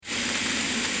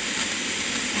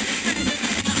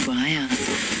man.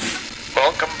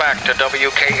 Welcome back to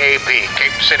WKAP,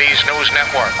 Cape City's news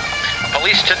network.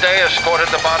 Police today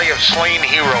escorted the body of slain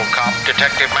hero cop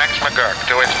Detective Max McGurk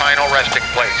to his final resting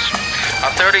place. A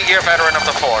 30-year veteran of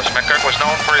the force, McGurk was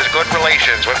known for his good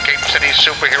relations with Cape City's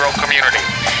superhero community.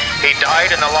 He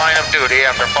died in the line of duty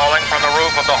after falling from the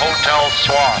roof of the Hotel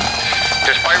Swan.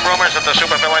 Despite rumors that the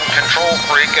supervillain Control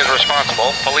Freak is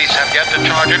responsible, police have yet to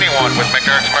charge anyone with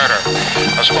McGurk's murder.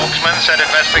 A spokesman said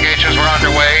investigations were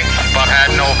underway, but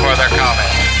had no further comment.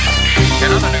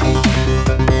 In other news...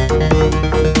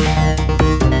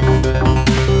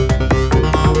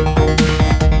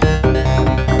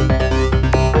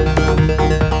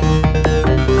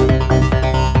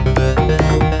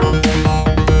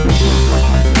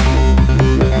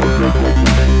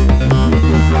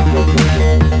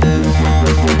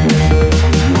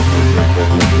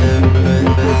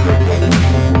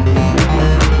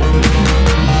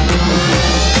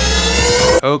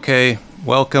 Okay,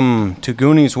 welcome to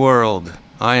Goonies World.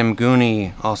 I am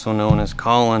Goonie, also known as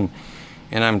Colin,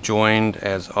 and I'm joined,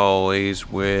 as always,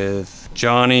 with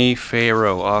Johnny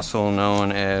Farrow, also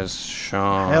known as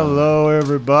Sean. Hello,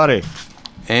 everybody.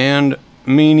 And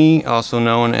Meanie, also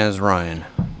known as Ryan.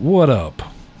 What up?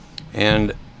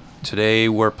 And today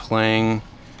we're playing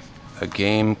a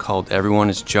game called Everyone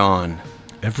is John.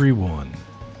 Everyone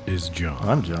is John.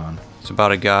 I'm John. It's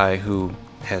about a guy who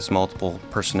has multiple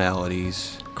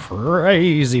personalities.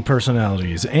 Crazy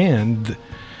personalities and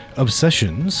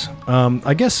obsessions.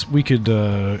 I guess we could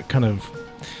kind of...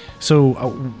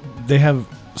 So they have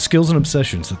skills and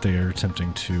obsessions that they are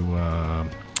attempting to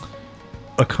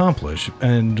accomplish,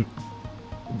 and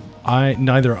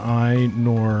neither I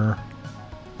nor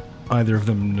either of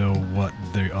them know what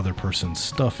the other person's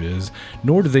stuff is,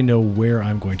 nor do they know where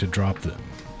I'm going to drop them,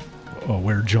 or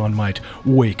where John might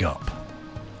wake up,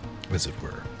 as it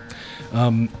were.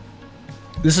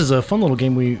 This is a fun little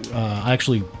game I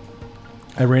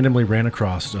randomly ran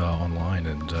across online,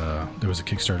 and there was a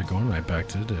Kickstarter going, and I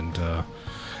backed it, and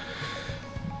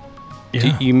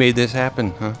yeah. You made this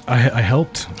happen, huh? I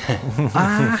helped.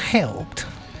 I helped.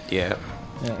 Yeah.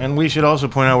 And we should also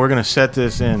point out we're going to set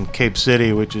this in Cape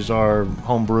City, which is our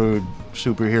homebrewed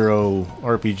superhero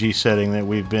RPG setting that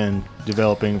we've been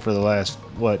developing for the last,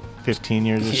 15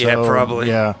 years or so? Yeah, probably.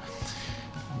 Yeah.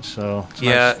 So, it's a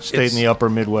nice state in the upper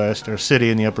Midwest, or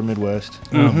city in the upper Midwest.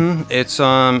 Mm-hmm. It's,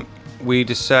 we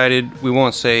decided, we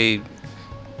won't say,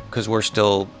 because we're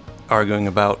still arguing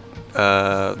about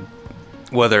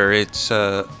whether it's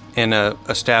in a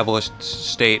established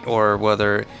state or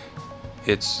whether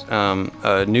it's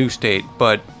a new state,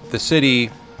 but the city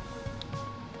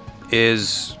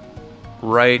is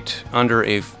right under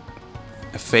a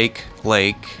fake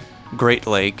lake, Great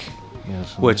Lake,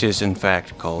 yes, which is in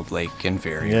fact called Lake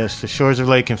Inferior. Yes, the shores of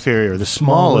Lake Inferior, the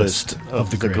smallest of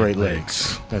the Great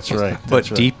Lakes. That's right. But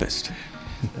deepest.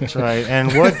 That's right.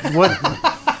 And what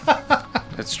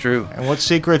That's true. And what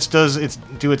secrets does its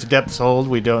depths hold?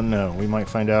 We don't know. We might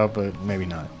find out, but maybe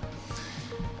not.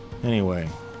 Anyway,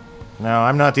 now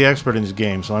I'm not the expert in this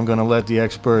game, so I'm going to let the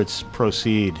experts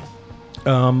proceed.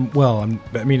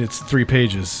 It's 3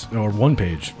 pages, or 1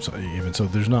 page, so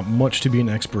there's not much to be an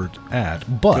expert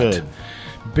at. But Good.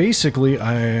 Basically,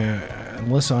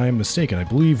 unless I'm mistaken, I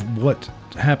believe what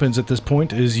happens at this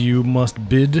point is you must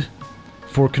bid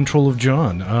for control of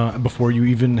John before you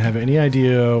even have any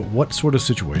idea what sort of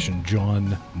situation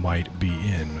John might be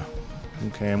in.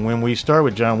 Okay, and when we start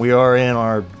with John, we are in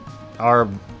our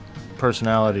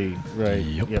personality, right?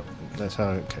 Yep. That's how.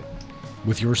 Okay.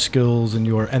 With your skills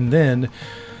and then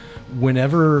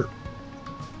whenever,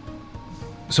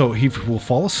 so he will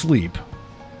fall asleep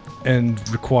and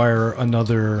require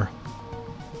another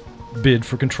bid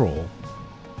for control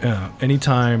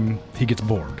anytime he gets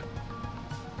bored.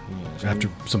 After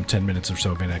some 10 minutes or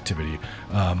so of inactivity.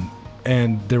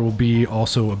 And there will be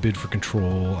also a bid for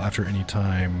control after any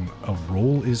time a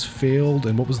roll is failed.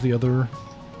 And what was the other?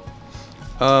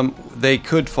 They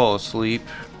could fall asleep.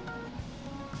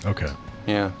 Okay.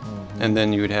 Yeah. Mm-hmm. And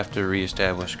then you would have to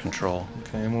reestablish control.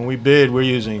 Okay, and when we bid, we're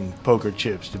using poker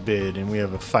chips to bid, and we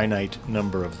have a finite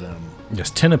number of them. Yes,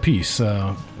 10 apiece,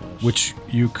 which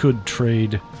you could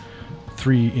trade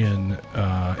 3 in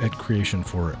at creation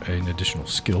for an additional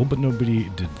skill, but nobody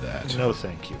did that. No,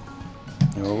 thank you.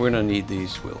 No, we're going to need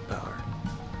these willpower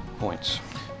points.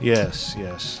 Yes.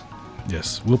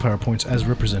 Yes, willpower points as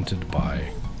represented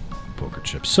by poker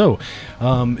chips. So,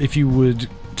 if you would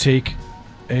take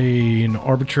choose an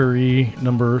arbitrary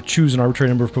number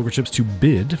of poker chips to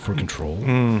bid for control,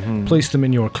 place them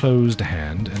in your closed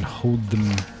hand, and hold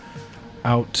them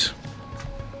out.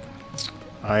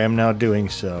 I am now doing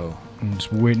so. I'm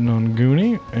just waiting on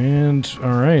Goonie. And,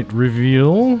 alright,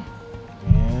 reveal.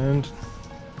 And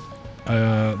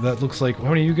That looks like, how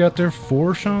many you got there?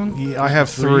 4, Sean? yeah, I have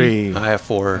 3. I have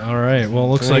 4. Alright, well, it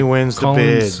looks Tony like wins the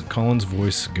Colin's, bid. Colin's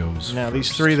voice goes Now, these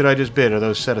first. 3 that I just bid, are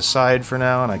those set aside for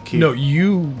now? And I keep. No,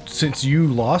 you, since you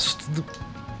lost,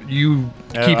 you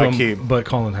keep I them, keep. but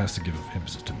Colin has to give him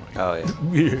to Mike. Oh,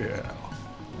 yeah. Yeah.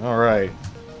 All right.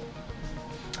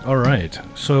 All right,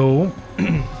 so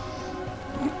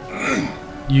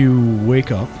you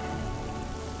wake up,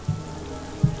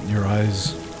 your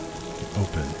eyes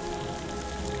open,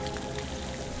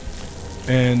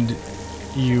 and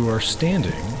you are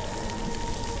standing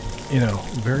in a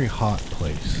very hot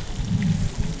place.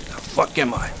 The fuck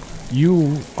am I?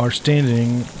 You are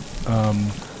standing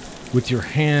with your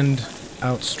hand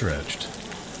outstretched,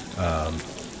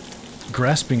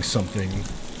 grasping something,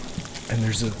 and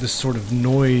there's this sort of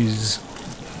noise,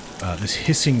 this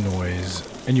hissing noise,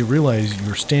 and you realize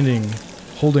you're standing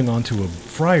holding onto a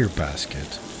fryer basket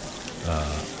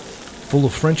full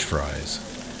of French fries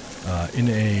in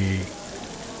a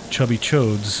Chubby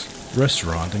Chode's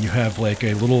restaurant, and you have like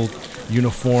a little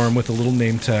uniform with a little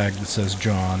name tag that says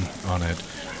John on it,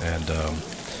 and a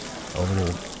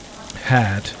little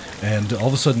hat, and all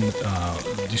of a sudden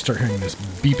you start hearing this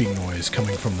beeping noise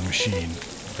coming from the machine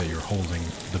that you're holding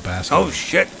the basket. Oh,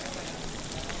 shit.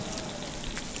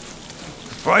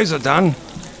 Fries are done.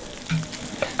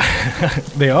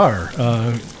 They are.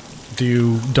 Do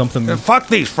you dump them? Fuck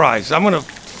these fries. I'm gonna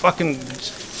fucking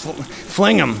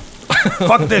fling them.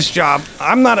 Fuck this job.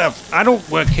 I don't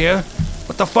work here.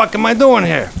 What the fuck am I doing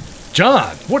here?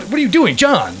 John, what are you doing,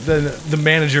 John? The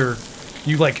manager,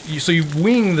 so you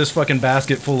wing this fucking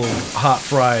basket full of hot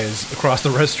fries across the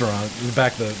restaurant, the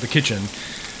back the kitchen,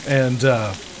 and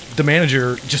the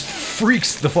manager just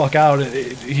freaks the fuck out.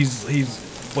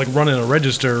 He's like running a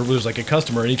register. There's like a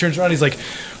customer, and he turns around. And he's like,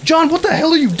 John, what the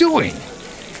hell are you doing?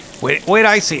 Wait,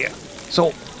 I see you.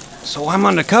 So I'm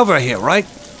undercover here, right?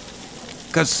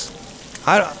 Cause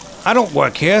I don't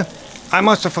work here. I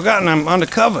must have forgotten I'm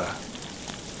undercover.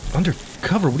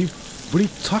 Undercover? What are you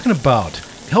talking about?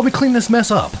 Help me clean this mess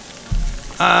up. He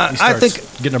I starts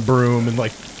think, getting a broom and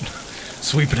like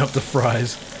sweeping up the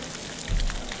fries.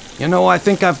 I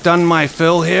think I've done my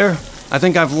fill here. I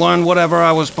think I've learned whatever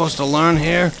I was supposed to learn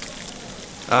here.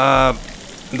 I'm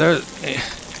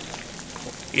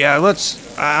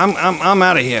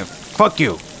out of here. Fuck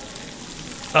you.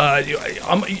 But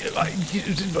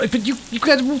you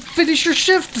gotta finish your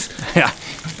shift. Yeah,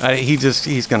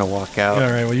 he's gonna walk out. All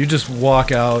right. Well, you just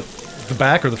walk out the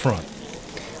back or the front.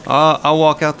 I'll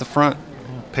walk out the front.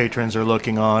 Patrons are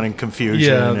looking on in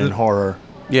confusion Yeah, and horror.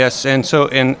 Yes, and so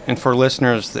and for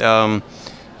listeners,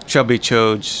 Chubby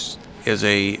Chode's is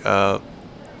a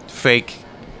fake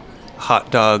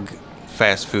hot dog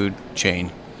fast food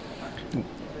chain.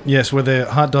 Yes, where the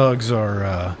hot dogs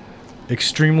are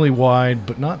extremely wide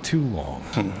but not too long.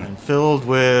 And filled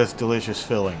with delicious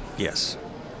filling. Yes.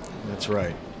 That's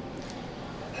right.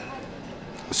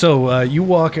 So you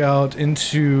walk out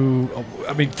through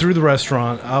the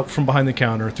restaurant, out from behind the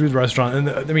counter, through the restaurant,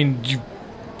 and you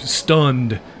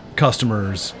stunned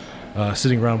customers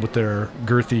sitting around with their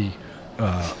girthy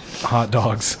hot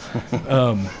dogs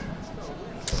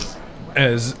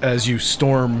as you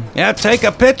storm. Yeah, take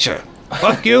a picture.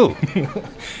 Fuck you.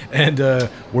 And where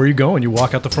are you going? You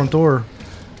walk out the front door.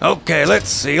 Okay, let's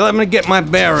see. Let me get my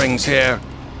bearings here.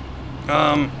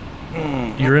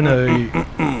 You're in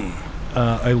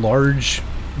a large,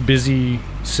 busy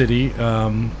city.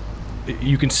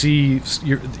 You can see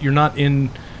you're not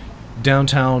in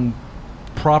downtown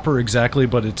proper exactly,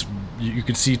 but you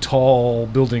can see tall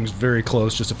buildings very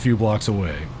close, just a few blocks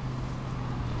away.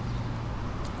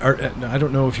 I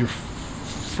don't know if you're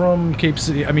from Cape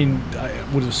City. I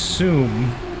would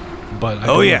assume, but I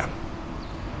don't know. Yeah.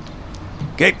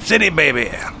 Cape City,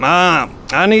 baby.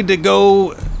 I need to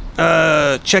go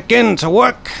check in to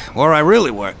work where I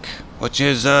really work, which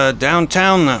is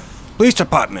downtown, the police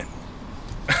department.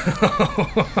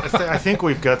 I think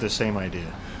we've got the same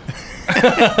idea.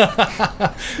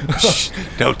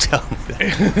 Don't tell me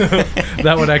that.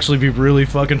 That would actually be really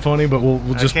fucking funny, but we'll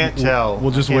just can't tell.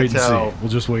 We'll just I wait can't and tell. see. We'll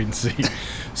just wait and see.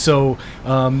 So,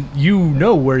 you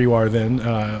know where you are then,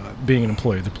 being an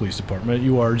employee of the police department.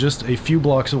 You are just a few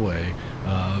blocks away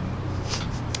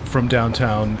from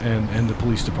downtown and the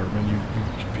police department.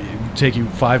 It take you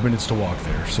 5 minutes to walk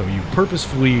there. So you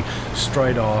purposefully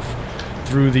stride off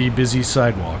through the busy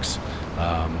sidewalks.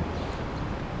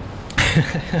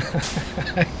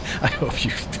 I hope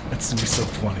you. That's gonna be so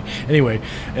funny. Anyway,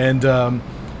 and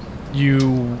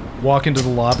you walk into the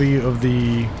lobby of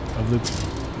the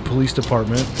police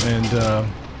department, and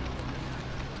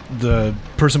the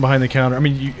person behind the counter. I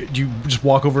mean, you just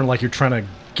walk over and like you're trying to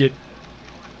get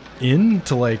in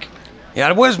to like.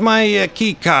 Yeah, where's my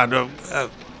key card?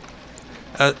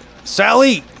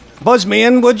 Sally, buzz me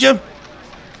in, would you?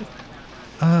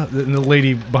 And the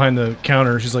lady behind the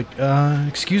counter, she's like,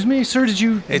 "Excuse me, sir, did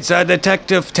you?" It's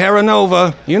Detective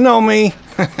Terranova. You know me.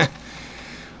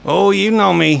 Oh, you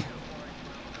know me.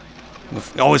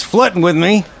 Always flirting with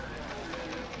me.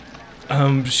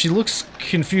 She looks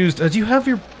confused. Do you have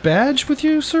your badge with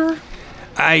you, sir?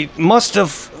 I must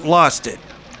have lost it.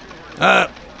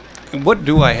 What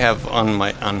do I have on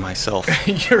myself?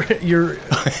 You're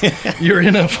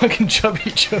in a fucking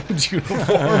Chubby Jones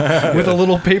uniform with a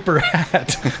little paper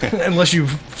hat, unless you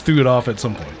threw it off at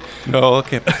some point. No,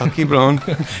 okay, I'll keep it on.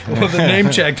 With a name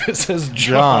tag that says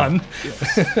John,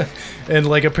 and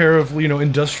like a pair of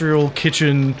industrial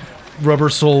kitchen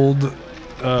rubber-soled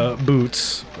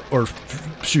boots or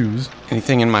shoes.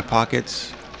 Anything in my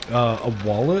pockets? A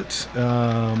wallet,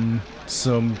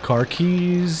 some car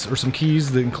keys, or some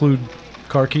keys that include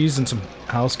car keys and some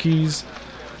house keys.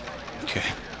 Okay.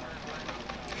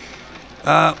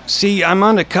 See, I'm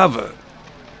undercover.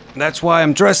 That's why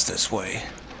I'm dressed this way.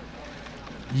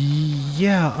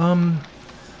 Yeah,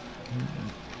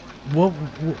 what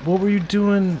were you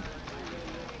doing?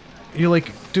 You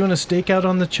like doing a stakeout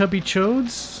on the Chubby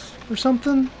Chodes or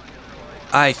something?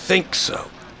 I think so.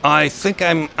 I think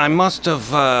I must have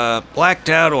blacked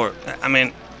out, or I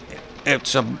mean,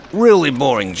 it's a really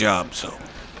boring job. So.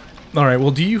 All right.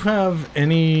 Well, do you have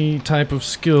any type of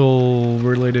skill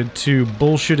related to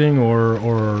bullshitting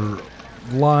or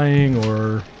lying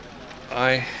or?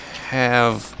 I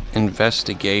have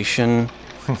investigation,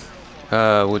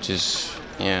 which is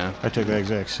I took the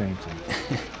exact same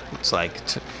thing. It's like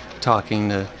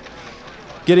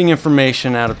getting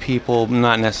information out of people,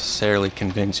 not necessarily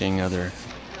convincing other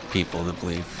people to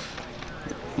believe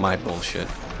my bullshit.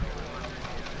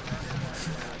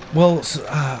 Well,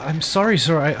 I'm sorry,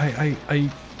 sir. I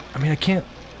mean, I can't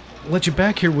let you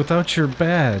back here without your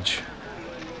badge.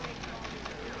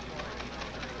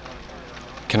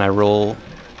 Can I roll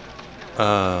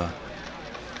a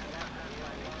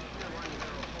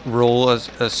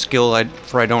skill I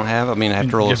don't have? I mean, I have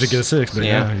to roll. You have to get a 6, but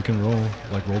yeah, you can roll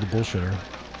the bullshitter.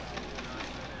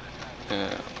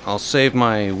 I'll save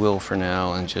my will for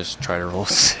now and just try to roll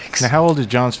 6. Now, how old is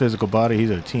John's physical body?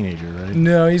 He's a teenager, right?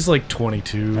 No, he's like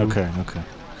 22. Okay.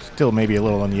 Still maybe a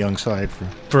little on the young side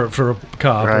for a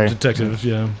cop or Right. detective,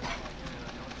 yeah.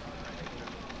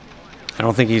 I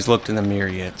don't think he's looked in the mirror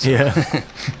yet. So. Yeah.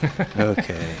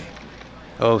 Okay.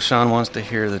 Oh, Sean wants to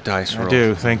hear the dice roll. I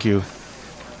do. Thank you.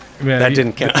 Man, That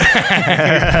didn't count.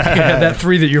 Yeah, that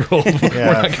 3 that you rolled, we're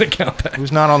Yeah. not going to count that. It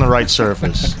was not on the right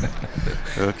surface.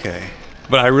 Okay.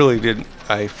 But I really didn't.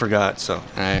 I forgot, so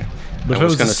I But if it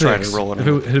was was going a to try 6, to roll it. if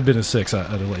it had been a 6, I'd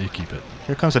have let you keep it.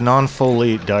 Here comes a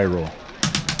non-fully die roll.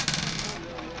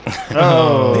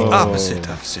 The opposite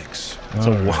of 6. It's a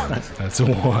All right. 1. That's a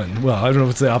 1. Well, I don't know if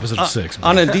it's the opposite of 6. But.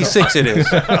 On a D6 it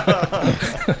is.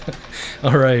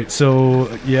 All right, so,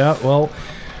 yeah, well,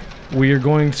 we are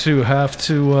going to have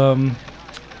to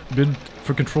bid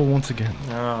for control once again.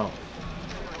 Oh.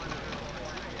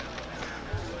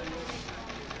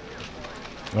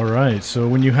 All right, so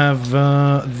when you have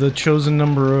the chosen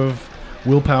number of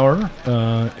willpower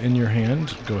in your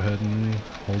hand, go ahead and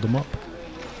hold them up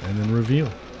and then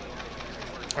reveal.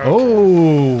 Okay.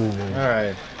 Oh! All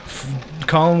right.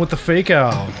 Colin with the fake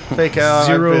out. Fake out.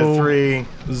 Zero. I bid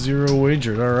 3. 0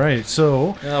 wagered. All right,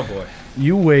 so Oh boy.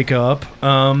 you wake up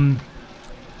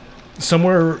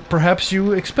somewhere perhaps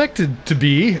you expected to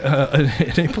be in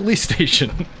a police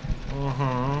station.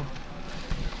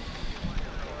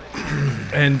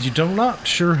 And you're not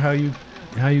sure how you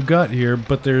got here,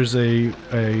 but there's a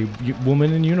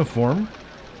woman in uniform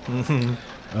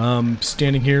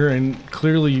standing here and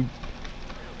clearly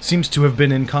seems to have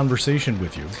been in conversation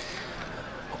with you.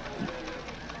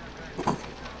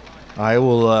 I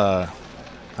will.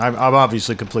 I'm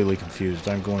obviously completely confused.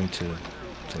 I'm going to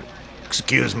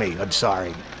excuse me. I'm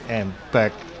sorry. And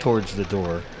back towards the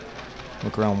door.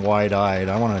 Look around wide-eyed.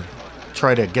 I want to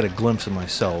try to get a glimpse of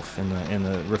myself in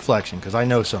the reflection because I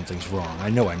know something's wrong. I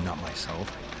know I'm not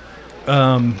myself.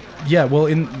 Yeah, well,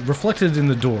 reflected in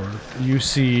the door, you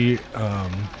see,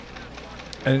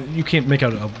 and you can't make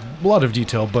out a lot of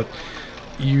detail, but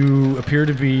you appear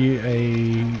to be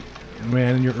a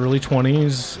man in your early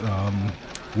 20s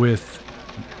with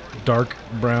dark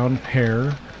brown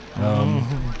hair,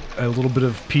 a little bit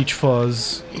of peach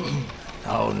fuzz.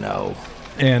 Oh no.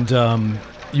 And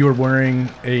you are wearing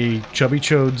a Chubby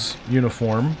Chodes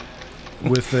uniform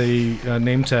with a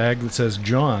name tag that says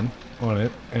John on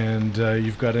it, and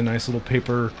you've got a nice little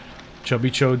paper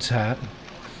Chubby Chode's hat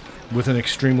with an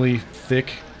extremely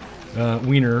thick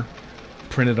wiener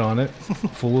printed on it,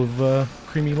 full of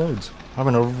creamy loads. I'm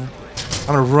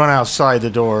gonna run outside the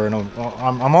door, and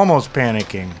I'm almost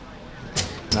panicking.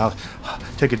 And I'll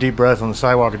take a deep breath on the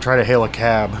sidewalk and try to hail a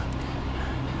cab.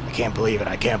 I can't believe it.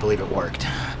 I can't believe it worked.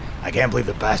 I can't believe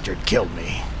the bastard killed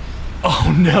me.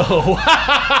 Oh no!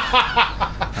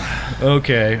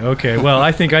 Okay. Well,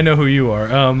 I think I know who you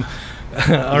are. All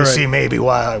right. See, maybe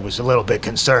why I was a little bit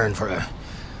concerned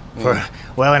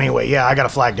Well, anyway, yeah, I gotta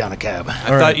flag down a cab.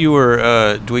 I thought you were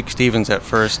Dweek Stevens at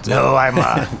first. No, I'm.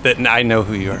 That I know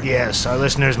who you are. Yes, our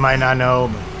listeners might not know,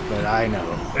 but I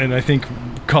know. And I think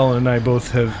Colin and I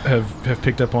both have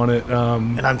picked up on it.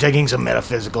 And I'm taking some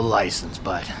metaphysical license,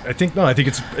 but I think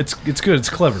it's good. It's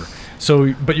clever.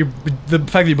 So, but the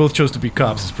fact that you both chose to be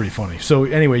cops is pretty funny. So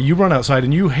anyway, you run outside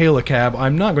and you hail a cab.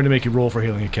 I'm not going to make you roll for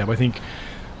hailing a cab. I think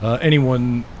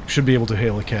anyone should be able to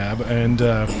hail a cab. And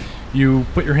you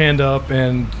put your hand up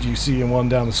and you see him one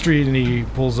down the street and he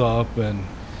pulls up and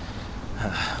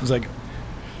he's like,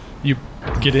 you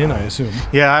get in, I assume.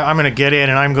 Yeah, I'm gonna get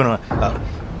in and I'm gonna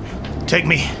take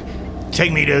me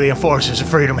to the Enforcers of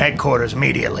Freedom headquarters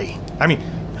immediately.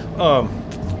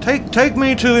 Take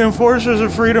me to the Enforcers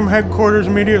of Freedom headquarters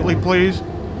immediately, please.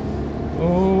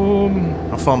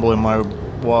 I'm fumbling my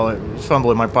wallet,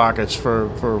 fumbling my pockets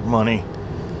for money.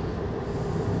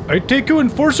 I take you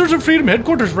Enforcers of Freedom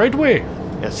headquarters right away.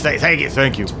 Yes, thank you.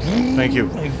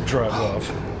 He drives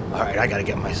off. All right, I gotta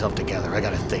get myself together. I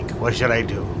gotta think. What should I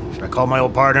do? Should I call my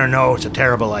old partner? No, it's a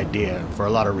terrible idea for a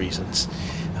lot of reasons.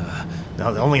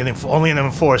 No, only the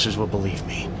Enforcers will believe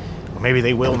me. Or maybe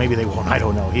they will, maybe they won't. I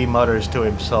don't know. He mutters to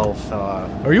himself.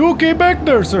 Are you okay back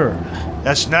there, sir?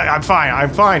 I'm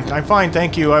fine.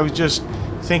 Thank you. I was just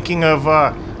thinking of.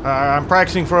 I'm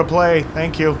practicing for a play.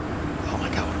 Thank you. Oh my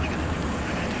God, what am I gonna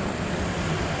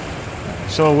do?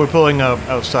 So we're pulling up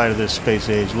outside of this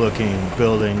space-age-looking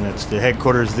building. That's the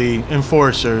headquarters of the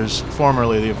Enforcers,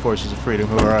 formerly the Enforcers of Freedom,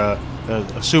 who are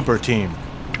a super team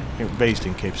based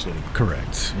in Cape City.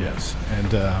 Correct, yes.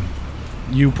 And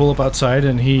you pull up outside,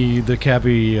 and the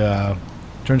cabbie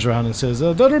turns around and says,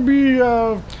 that'll be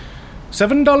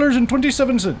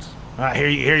 $7.27.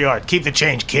 Here you are. Keep the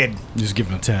change, kid. Just give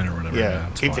him a 10 or whatever. Yeah,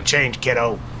 keep the change,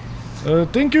 kiddo.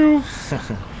 Thank you.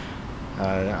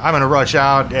 I'm gonna rush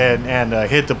out and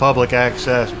hit the public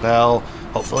access bell.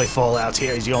 Hopefully Fallout's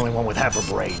here. He's the only one with half a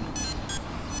brain.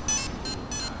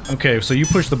 Okay, so you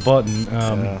push the button,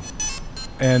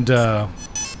 and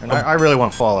I really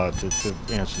want Fallout to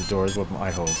answer the door is what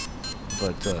I hope.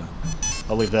 But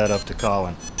I'll leave that up to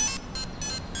Colin.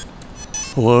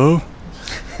 Hello?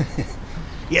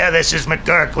 Yeah, this is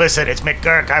McGurk. Listen, it's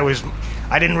McGurk.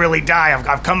 I didn't really die.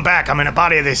 I've come back. I'm in the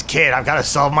body of this kid. I've got to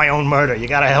solve my own murder. You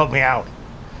got to help me out.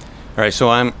 All right, so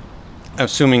I'm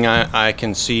assuming I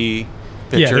can see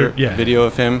video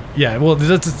of him. Yeah, well,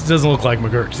 that doesn't look like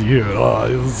McGurk to you at all.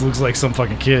 It looks like some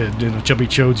fucking kid in a Chubby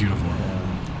Chode's uniform.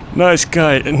 Nice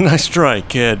try,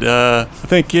 kid. I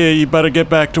think you better get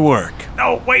back to work.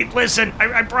 No, wait, listen.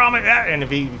 I promise. And if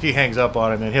he hangs up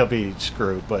on him, then he'll be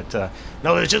screwed. But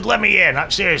no, just let me in.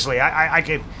 Seriously, I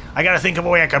got to think of a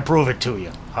way I can prove it to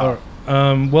you.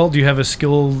 Well, do you have a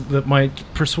skill that might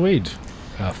persuade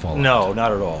Fallout? No,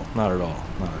 not at all.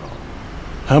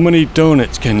 How many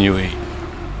donuts can you eat?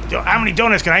 How many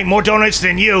donuts can I eat? More donuts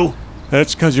than you.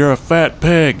 That's because you're a fat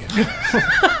pig.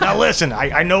 Now listen,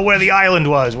 I know where the island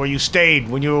was, where you stayed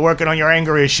when you were working on your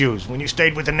anger issues, when you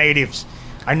stayed with the natives.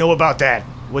 I know about that.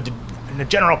 The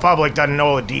general public doesn't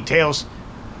know the details.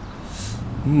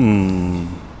 The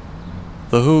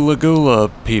Hula Gula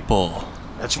people.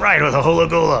 That's right, with the Hula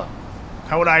Gula.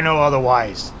 How would I know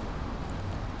otherwise?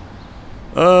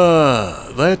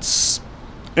 That's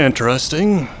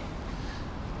interesting.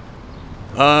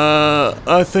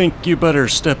 I think you better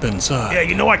step inside. Yeah,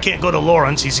 you know I can't go to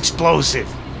Lawrence. He's explosive.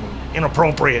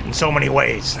 Inappropriate in so many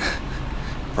ways.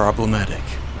 Problematic.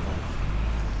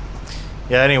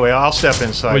 Yeah, anyway, I'll step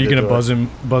inside. Well, you gonna buzz him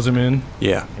in?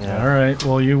 Yeah. All right.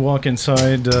 Well, you walk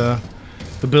inside the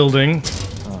building.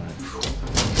 All right.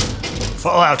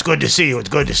 Fallout's good to see you. It's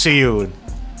good to see you.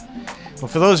 Well,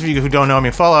 for those of you who don't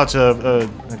know, Fallout's a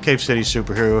Cape City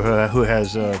superhero who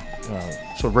has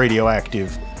sort of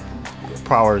radioactive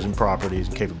powers and properties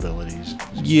and capabilities.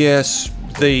 Yes,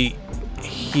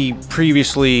 he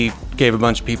previously gave a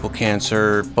bunch of people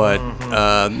cancer, but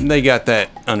they got that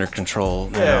under control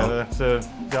now. Yeah,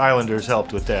 the Islanders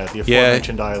helped with that. The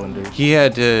aforementioned Islanders.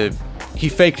 He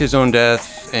faked his own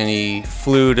death and he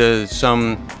flew to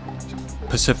some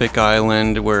Pacific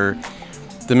island where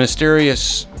the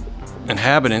mysterious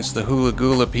inhabitants, the Hula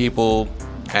Gula people,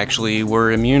 actually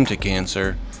were immune to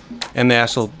cancer, and they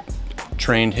also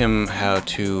trained him how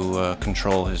to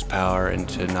control his power and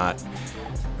to not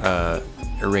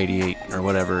irradiate or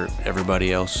whatever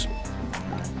everybody else.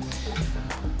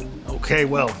 Okay,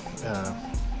 well,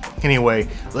 anyway,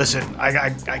 listen,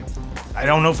 I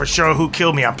don't know for sure who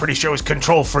killed me. I'm pretty sure it was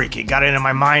Control Freak. He got into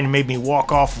my mind and made me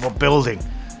walk off of a building.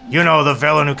 You know, the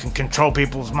villain who can control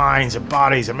people's minds and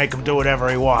bodies and make them do whatever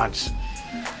he wants.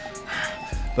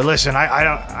 But listen,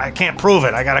 I can't prove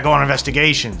it. I gotta go on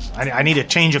investigations. I need a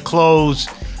change of clothes,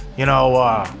 you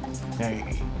know,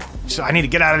 so I need to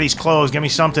get out of these clothes. Give me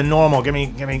something normal. Give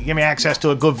me access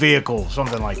to a good vehicle,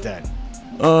 something like that.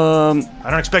 I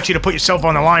don't expect you to put yourself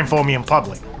on the line for me in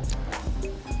public.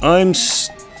 I'm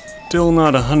still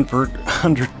not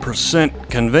 100%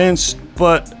 convinced,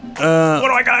 but What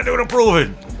do I gotta do to prove it?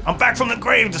 I'm back from the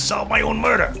grave to solve my own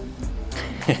murder.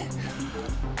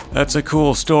 that's a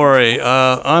cool story.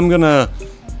 I'm gonna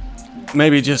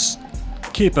maybe just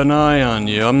keep an eye on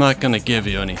you. I'm not gonna give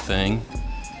you anything.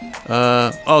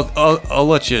 I'll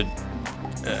let you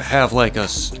have like a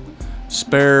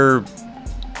spare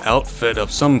outfit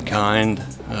of some kind.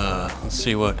 Let's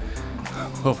see what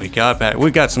we got back. We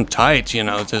got some tights, you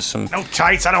know, just some. No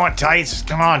tights. I don't want tights.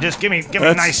 Come on, just give me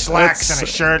nice slacks and a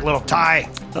shirt, little tie.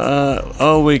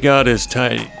 All we got is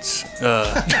tights.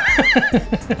 Damn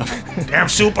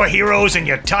superheroes and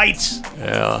your tights.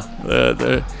 Yeah,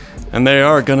 and they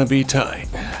are gonna be tight.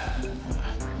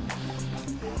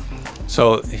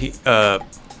 So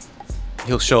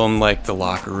he'll show him like the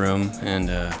locker room,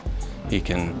 and he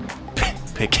can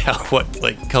pick out what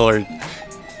like colored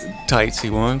tights he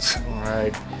wants. All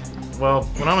right. Well,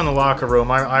 when I'm in the locker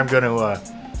room, I'm gonna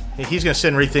he's gonna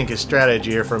sit and rethink his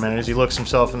strategy here for a minute as he looks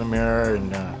himself in the mirror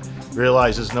and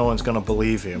realizes no one's gonna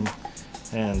believe him.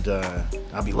 And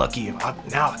I'll be lucky if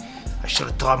now I should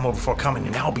have thought more before coming,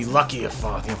 and now I'll be lucky if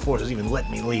the enforcers even let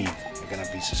me leave. They're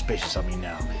gonna be suspicious of me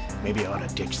now. Maybe I ought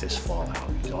to ditch this Fallout.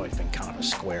 He's always been kind of a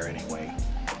square anyway.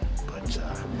 But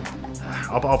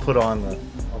I'll put on the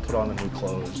new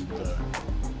clothes.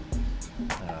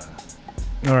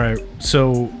 All right,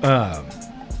 so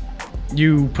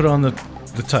you put on the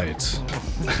tights,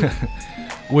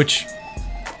 which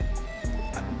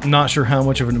not sure how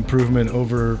much of an improvement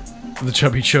over the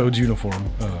Chubby Chode's uniform.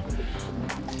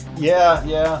 Yeah.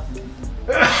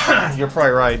 You're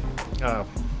probably right.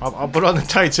 I'll put on the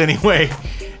tights anyway,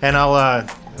 and I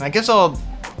guess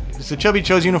is the Chubby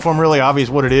Chode's uniform really obvious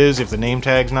what it is if the name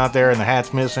tag's not there and the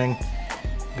hat's missing?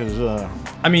 Because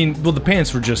I mean, well, the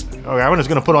pants were just. Okay, I'm just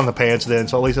gonna put on the pants then,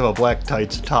 so at least I have a black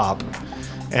tights top,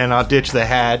 and I'll ditch the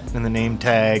hat and the name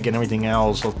tag and everything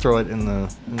else. I'll throw it in the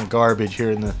garbage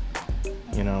here in the,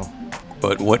 you know.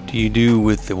 But what do you do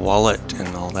with the wallet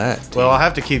and all that? Well, I'll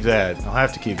have to keep that.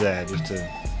 Just to,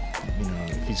 you know,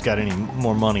 if he's got any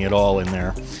more money at all in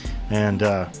there, and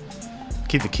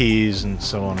keep the keys and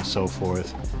so on and so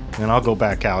forth. And I'll go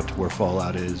back out to where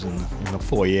Fallout is in the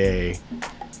foyer.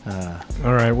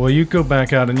 All right. Well, you go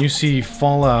back out and you see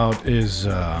Fallout is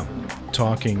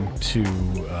talking to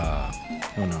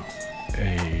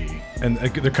and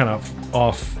they're kind of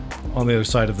off on the other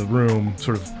side of the room,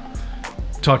 sort of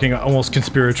talking almost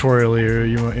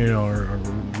conspiratorially or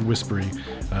whispery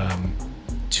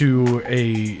to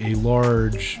a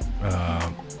large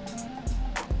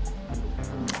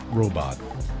robot.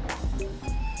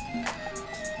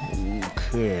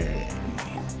 Okay.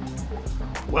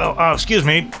 Well, excuse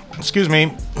me. I'm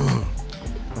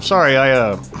sorry,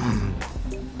 I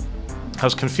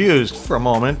was confused for a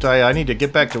moment. I need to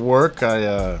get back to work.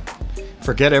 I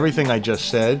forget everything I just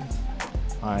said.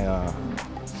 I'm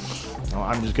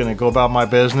just gonna go about my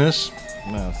business.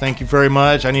 Thank you very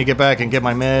much. I need to get back and get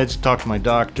my meds, talk to my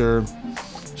doctor.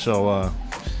 So,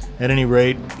 at any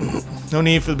rate, no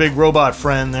need for the big robot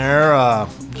friend there.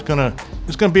 Just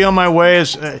gonna be on my way.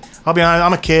 I'll be honest,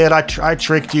 I'm a kid. I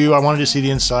tricked you. I wanted to see the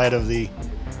inside of the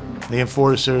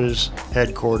enforcers'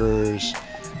 headquarters.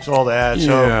 So all that.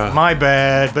 Yeah. So my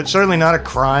bad, but certainly not a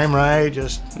crime, right?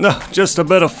 Just a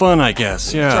bit of fun, I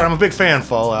guess. Yeah. Sorry, I'm a big fan,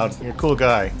 Fallout. You're a cool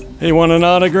guy. Hey, want an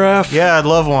autograph? Yeah, I'd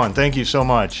love one. Thank you so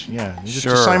much. Yeah, just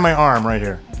sign my arm right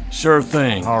here. Sure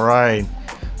thing. All right.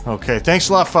 Okay. Thanks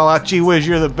a lot, Fallout. Gee whiz,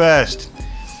 you're the best.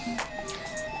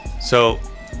 So,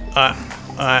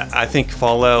 I think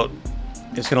Fallout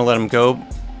is gonna let him go,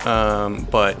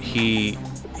 but he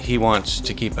wants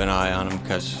to keep an eye on him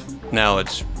because now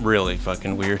it's really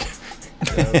fucking weird.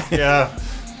 Yeah.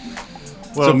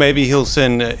 Well, so maybe he'll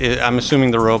send. I'm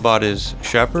assuming the robot is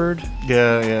Shepard.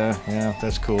 Yeah.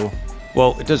 That's cool.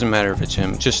 Well, it doesn't matter if it's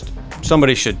him. Just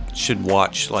somebody should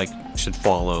watch, should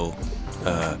follow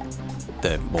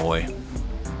that boy.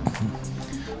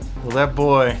 Well, that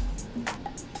boy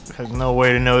has no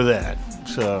way to know that.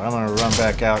 So I'm going to run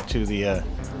back out to the,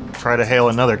 try to hail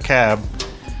another cab.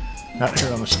 Not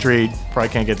here on the street. Probably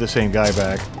can't get the same guy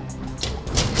back.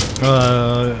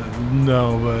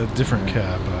 No, different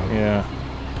cab. Yeah,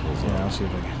 I'll see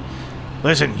if I can.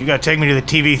 Listen, you got to take me to the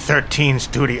TV13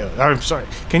 studio. I'm sorry.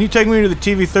 Can you take me to the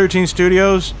TV13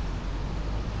 studios?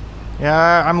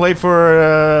 Yeah, I'm late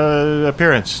for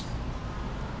appearance.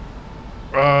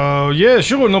 Yeah,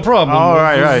 sure, no problem. All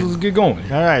right. Let's get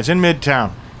going. All right, it's in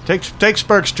Midtown. Take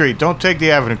Spurk Street. Don't take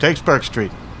the Avenue. Take Spurk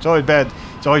Street. It's always bad.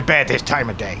 It's always bad this time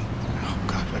of day. Oh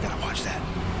God, I gotta watch that.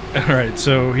 All right,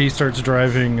 so he starts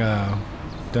driving down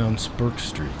Spurk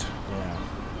Street.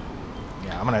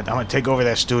 Yeah, I'm gonna take over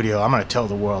that studio. I'm gonna tell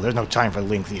the world. There's no time for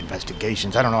lengthy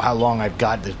investigations. I don't know how long I've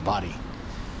got this body.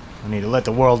 I need to let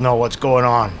the world know what's going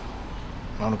on.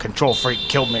 I'm a control freak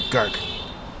killed McGurk.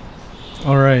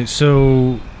 All right,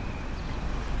 so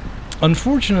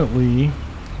unfortunately,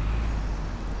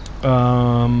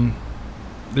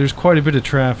 there's quite a bit of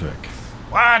traffic.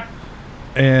 What?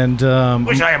 And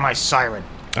Wish I had my siren.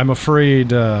 I'm afraid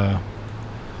John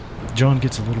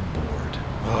gets a little bored.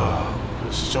 Oh,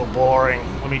 this is so boring.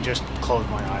 Let me just close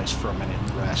my eyes for a minute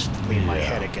and rest. Lean my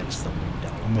head against the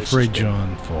window. I'm afraid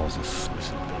John falls asleep. This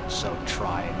has been so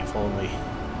trying. If only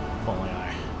I.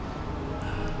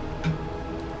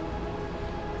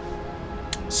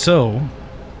 So,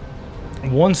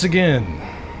 once again,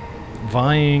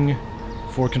 vying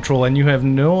for control, and you have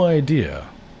no idea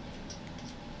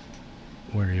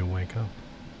where you wake up.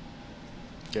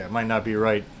 Yeah, it might not be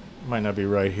right. Might not be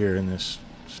right here in this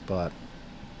spot.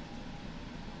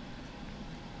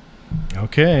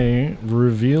 Okay,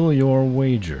 reveal your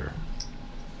wager.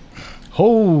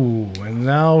 Oh, and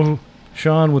now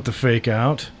Sean with the fake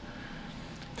out.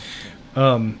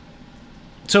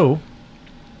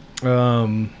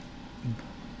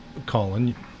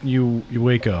 Colin, you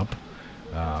wake up,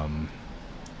 and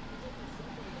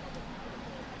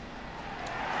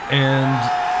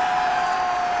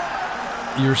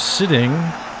you're sitting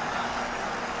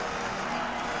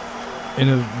in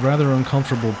a rather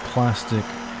uncomfortable plastic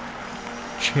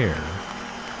chair,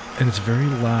 and it's very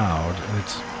loud, and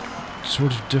it's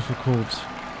sort of difficult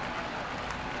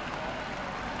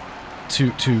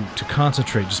to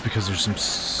concentrate just because there's some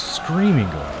screaming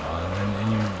going on,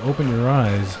 and you open your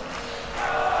eyes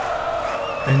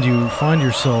and you find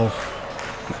yourself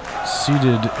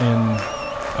seated in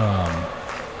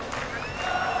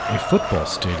a football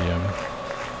stadium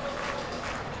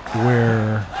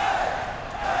where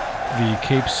the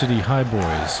Cape City High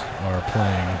Boys are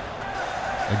playing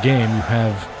a game. You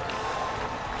have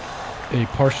a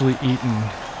partially eaten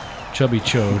chubby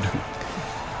chode.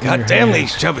 God damn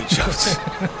these chubby chodes.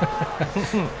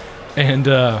 And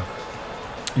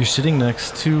you're sitting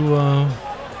next to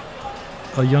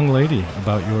a young lady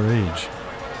about your age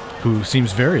who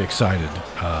seems very excited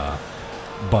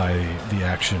by the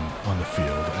action on the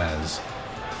field as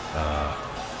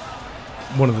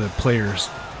one of the players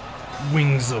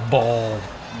wings a ball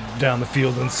down the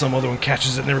field and some other one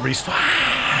catches it and everybody's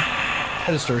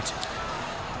it starts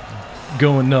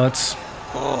going nuts.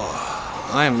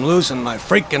 I am losing my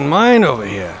freaking mind over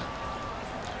here.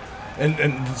 And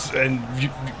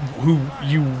who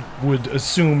you would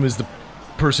assume is the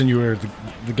person you were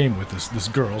the game with, this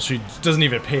girl. She doesn't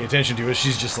even pay attention to it.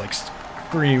 She's just like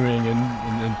screaming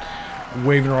and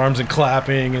waving her arms and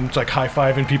clapping and like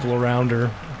high-fiving people around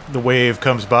her. The wave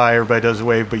comes by. Everybody does the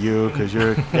wave, but you, because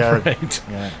you're Right.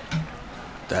 Yeah.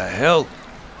 The hell?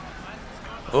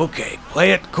 Okay,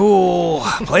 play it cool.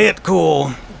 Play it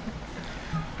cool.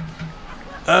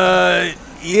 And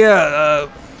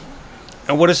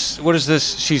what is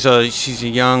this? She's a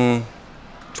young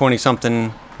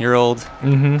 20-something-year-old.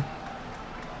 Mm-hmm.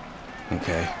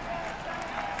 Okay.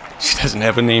 She doesn't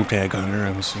have a name tag on her,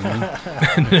 I'm assuming.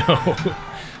 No.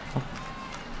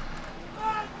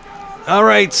 All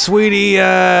right, sweetie,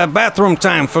 bathroom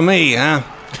time for me, huh?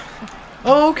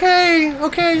 Okay,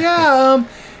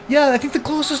 yeah. I think the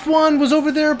closest one was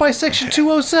over there by section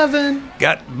 207.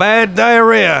 Got bad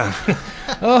diarrhea.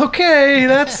 Okay,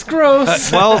 that's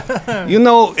gross. Well, you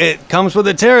know, it comes with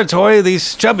the territory of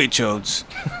these chubby chodes.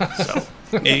 So,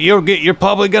 you're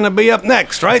probably going to be up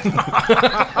next, right?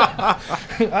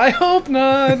 I hope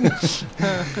not.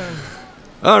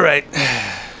 All right.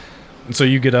 So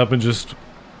you get up and just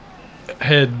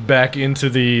head back into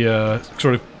the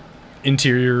sort of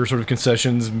interior sort of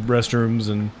concessions, restrooms,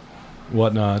 and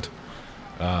whatnot.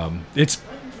 It's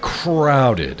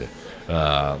crowded.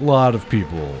 A lot of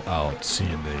people out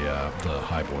seeing the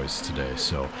High Boys today.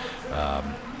 So,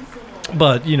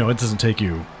 but you know, it doesn't take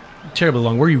you terribly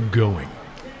long. Where are you going?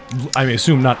 I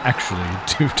assume not actually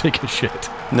to take a shit.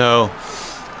 No.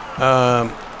 I'm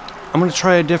going to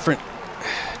try a different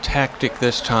tactic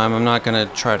this time. I'm not going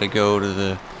to try to go to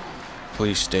the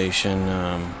police station,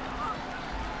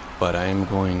 but I am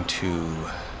going to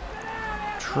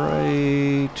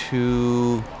try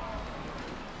to...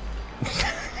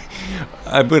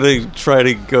 I'm going to try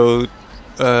to go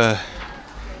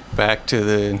back to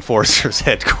the enforcer's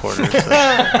headquarters.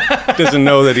 Doesn't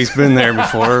know that he's been there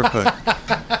before, but...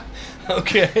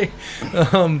 Okay.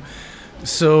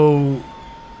 So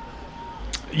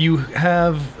you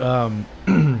have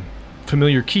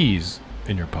familiar keys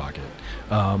in your pocket,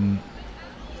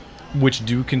 which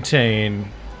do contain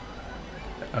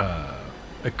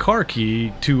a car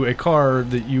key to a car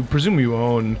that you presume you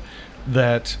own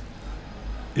that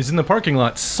is in the parking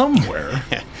lot somewhere.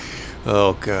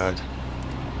 Oh, God.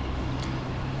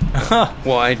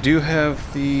 Well, I do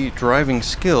have the driving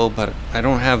skill, but I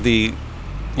don't have the,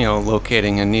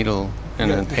 locating a needle in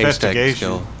a haystack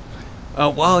skill. Oh,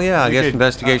 well, yeah, I guess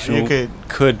investigation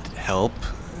could help.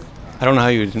 I don't know how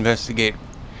you would investigate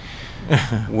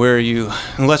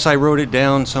unless I wrote it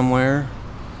down somewhere.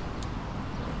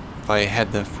 If I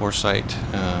had the foresight,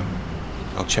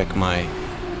 I'll check my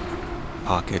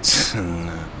pockets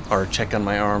or check on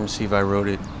my arm, see if I wrote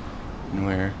it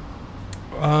anywhere.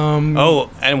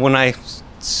 And when I'm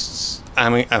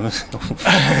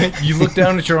you look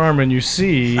down at your arm and you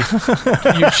see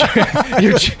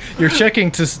you're checking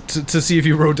to see if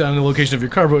you wrote down the location of your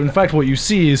car, but in fact what you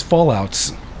see is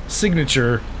Fallout's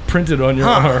signature printed on your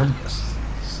arm.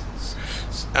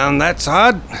 That's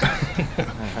odd.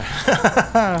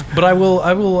 But I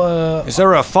will Is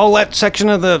there a Follett section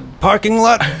of the parking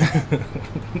lot?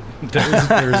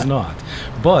 there is not,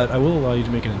 but I will allow you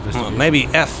to make an investigation. Well, maybe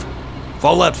F.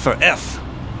 Follett for F.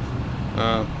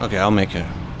 Okay, I'll make an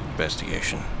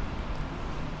investigation.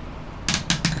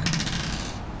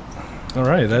 All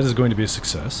right, that is going to be a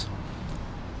success.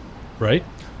 Right?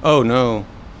 Oh no,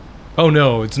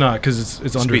 it's not, because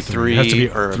it's under 3. It has to be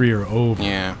 3 or over.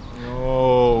 Yeah.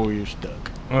 Oh, you're stuck.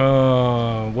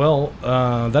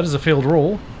 That is a failed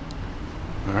roll.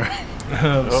 All right.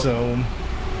 So,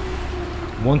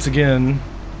 once again,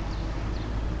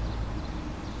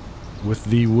 with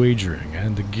the wagering,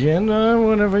 and again,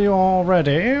 whenever you're all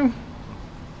ready.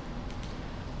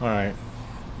 All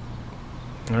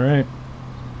right.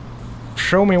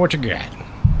 Show me what you got.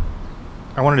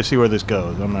 I wanted to see where this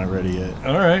goes. I'm not ready yet.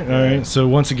 All right. So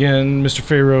once again, Mr.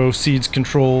 Pharaoh cedes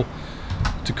control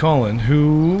to Colin,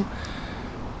 who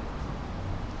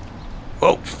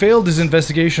failed his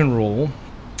investigation roll,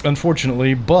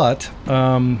 unfortunately, but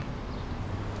had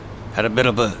a bit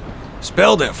of a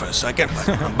spell there for a second, but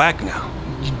I'm back now.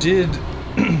 you did.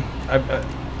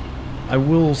 I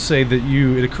will say that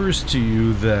it occurs to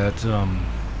you that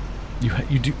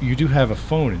you do have a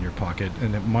phone in your pocket,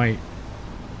 and it might,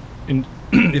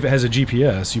 if it has a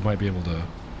GPS, you might be able to.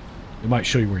 It might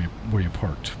show you where you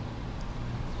parked.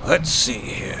 Let's see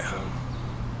here.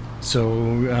 So,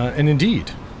 and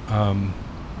indeed,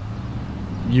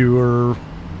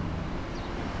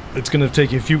 it's going to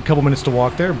take you a couple minutes to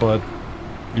walk there, but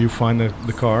you find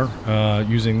the car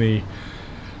using the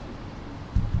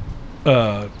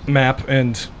map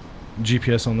and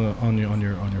GPS on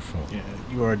your phone. Yeah,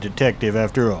 you are a detective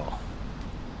after all.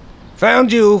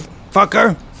 Found you,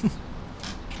 fucker.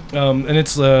 And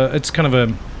it's kind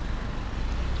of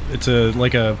it's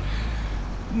like a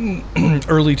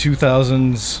early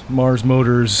 2000s Mars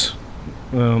Motors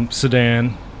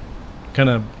sedan, kind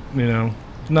of,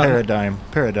 not Paradigm.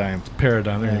 Paradigm.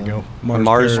 There you go.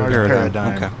 Mars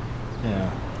Paradigm. Okay.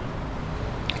 Yeah.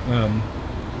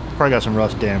 Probably got some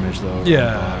rust damage though.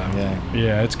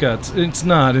 Yeah. It's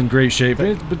not in great shape,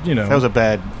 but that was a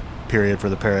bad period for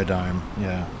the Paradigm.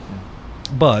 Yeah.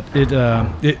 But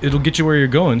it'll get you where you're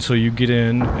going, so you get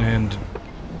in and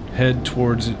head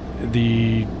towards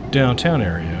the downtown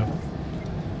area,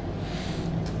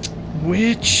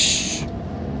 which,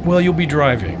 you'll be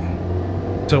driving,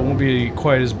 so it won't be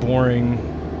quite as boring,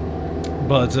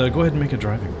 but go ahead and make a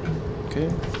driving. Okay.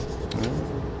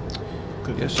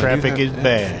 Yes, traffic is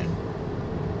bad.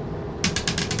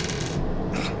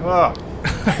 Oh.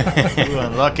 You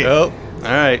unlucky. Oh,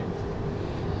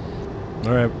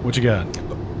 all right, what you got?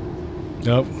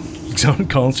 Nope.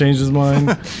 Colin's changed his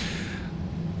mind.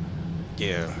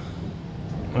 Yeah.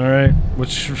 All right,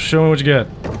 show me what you got.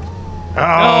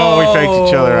 Oh, we faked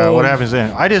each other out. What happens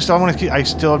then? I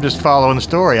still am just following the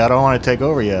story. I don't want to take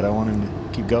over yet. I want him to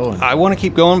keep going. I want to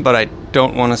keep going, but I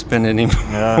don't want to spend any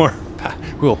more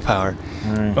willpower.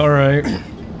 All right.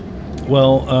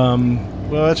 Well,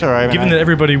 that's all right. Given that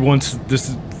everybody wants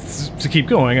this to keep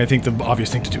going, I think the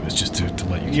obvious thing to do is just to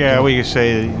let you keep Yeah, going. we could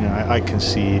say, I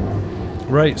concede.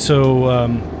 Right, so,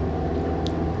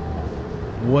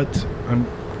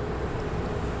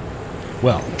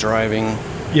 Driving.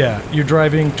 yeah, you're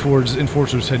driving towards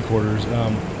Enforcer's headquarters.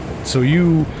 So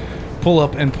you pull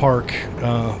up and park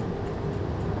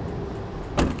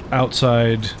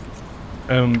outside.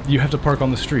 You have to park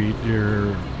on the street.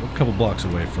 You're a couple blocks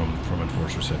away from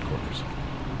Enforcer's headquarters.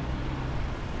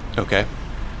 Okay.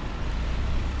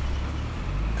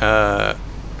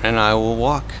 And I will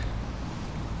walk.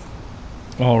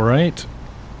 All right.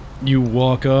 You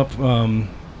walk up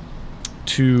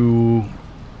to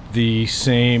the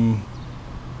same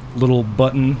little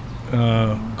button,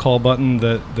 call button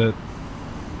that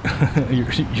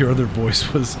your other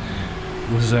voice was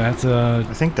at I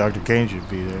think Dr. Kane should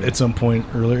be there. at some point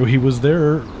earlier. He was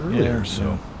there earlier, Yeah,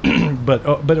 so. but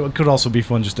it could also be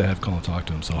fun just to have Colin talk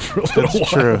to himself for a little That's while.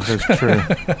 true. That's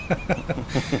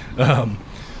true.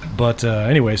 But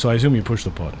anyway, so I assume you push the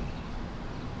button.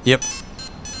 Yep.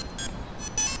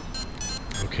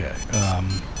 Okay.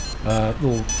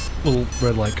 Little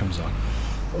red light comes on.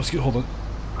 Hold on.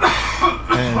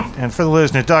 And for the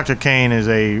listener, Dr. Kane is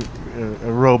a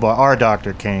robot. Our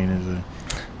Dr. Kane is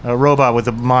a robot with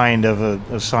the mind of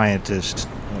a scientist.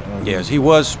 Yes, he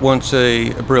was once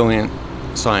a brilliant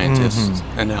scientist,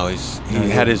 and now he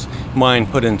had his mind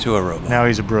put into a robot. Now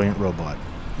he's a brilliant robot.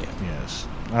 Yeah. Yes.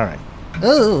 All right.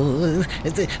 Oh,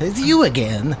 it's you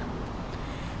again.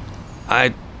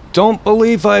 I don't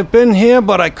believe I've been here,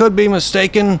 but I could be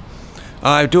mistaken.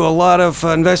 I do a lot of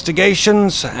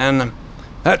investigations, and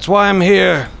that's why I'm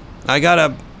here. I got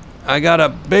a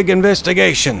big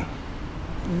investigation.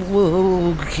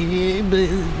 Okay,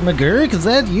 McGurk, is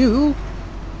that you?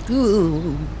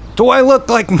 Ooh. Do I look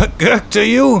like McGurk to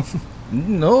you?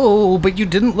 No, but you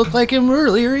didn't look like him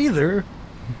earlier either.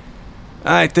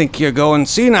 I think you're going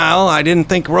senile. I didn't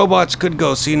think robots could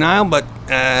go senile, but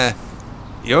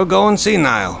you're going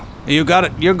senile. You got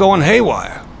it. You're going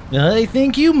haywire. I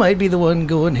think you might be the one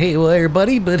going haywire,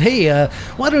 buddy, but hey,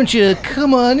 why don't you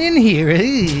come on in here?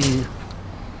 Hey.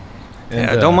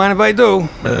 Yeah, don't mind if I do.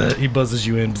 He buzzes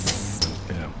you in.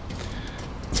 Yeah.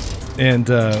 And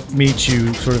meets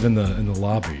you sort of in the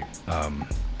lobby.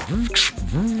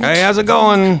 Hey, how's it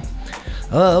going?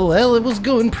 Well, it was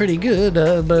going pretty good,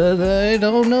 but I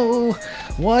don't know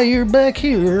why you're back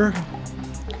here.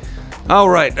 All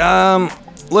right.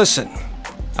 Listen.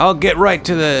 I'll get right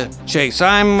to the chase.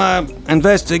 I'm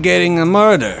investigating a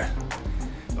murder.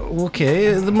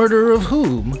 Okay, the murder of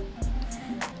whom?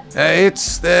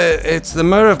 It's the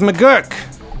murder of McGurk.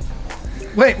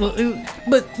 Wait,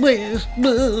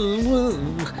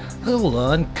 hold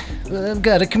on. I've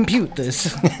got to compute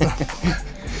this.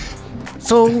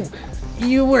 So,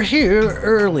 you were here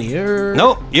earlier.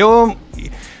 Nope,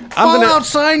 Fallout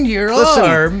signed your Listen.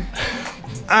 arm.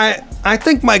 I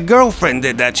think my girlfriend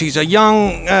did that. She's a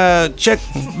young chick,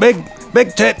 big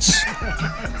tits.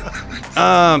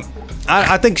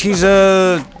 I think she's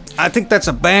I think that's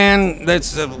a band.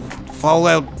 That's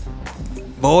Fallout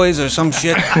Boys or some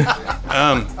shit.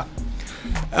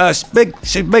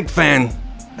 She's a big fan.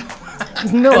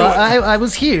 No, I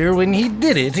was here when he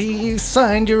did it. He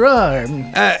signed your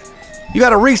arm. You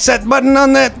got a reset button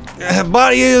on that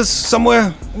body is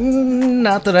somewhere?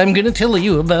 Not that I'm gonna tell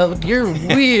you about. You're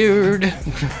weird.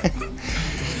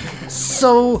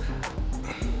 So,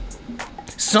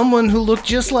 someone who looked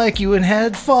just like you and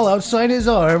had Fallout sign his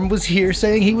arm was here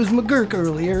saying he was McGurk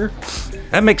earlier.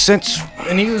 That makes sense.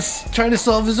 And he was trying to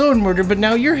solve his own murder, but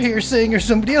now you're here saying you're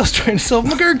somebody else trying to solve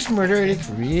McGurk's murder. It's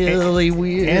really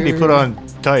weird. Andy put on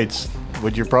tights,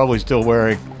 which you're probably still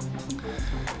wearing.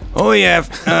 Oh yeah.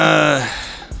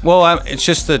 It's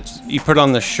just that you put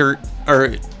on the shirt,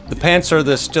 or the pants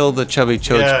are still the Chubby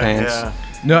Choach pants. Yeah.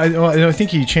 No, I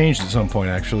think he changed at some point.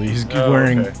 Actually, he's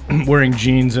wearing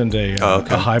jeans and a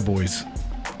high boys.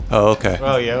 Oh, okay.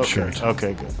 Oh yeah. Okay. Shirt.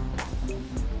 Okay. Good.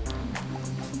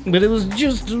 But it was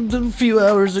just a few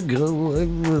hours ago.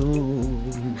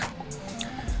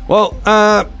 Well,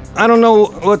 I don't know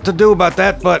what to do about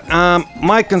that, but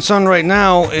my concern right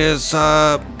now is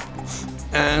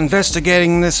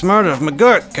investigating this murder of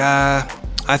McGurk.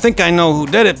 I think I know who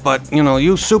did it, but you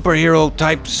superhero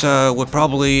types would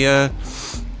probably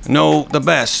know the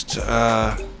best.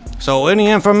 So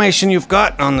any information you've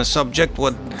got on the subject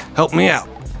would help me out.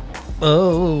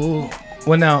 Oh.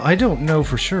 Well, now I don't know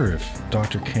for sure if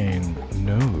Dr. Kane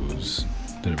knows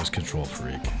that it was Control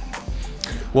Freak.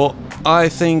 Well, I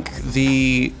think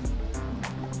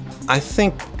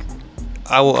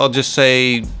I'll just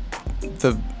say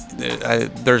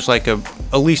there's like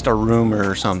at least a rumor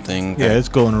or something. Yeah, it's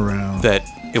going around. That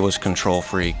it was Control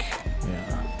Freak.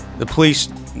 Yeah. The police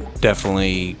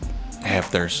definitely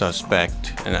have their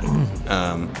suspect, and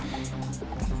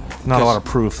Not a lot of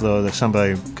proof, though, that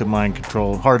somebody could mind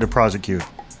control. Hard to prosecute.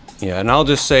 yeah, and I'll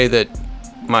just say that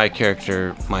my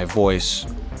character, my voice,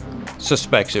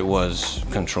 suspects it was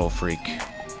Control Freak.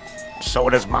 So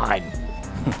does mine.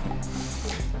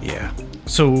 Yeah.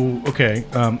 So, okay.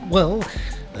 Well,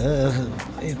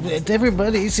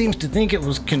 everybody seems to think it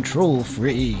was Control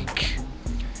Freak.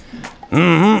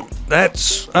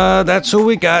 That's who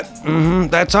we got.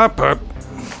 That's our perp.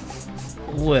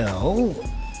 Well,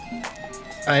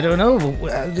 I don't know.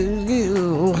 I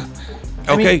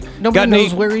Okay, mean, nobody got any-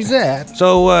 knows where he's at.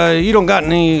 So, you don't got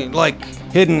any, like,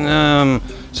 hidden,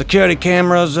 security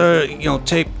cameras or,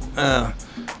 tape, or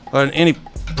any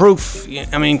proof?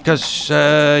 I mean, because,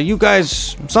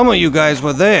 some of you guys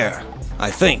were there, I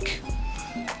think.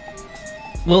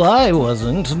 Well, I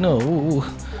wasn't. No.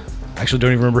 Actually,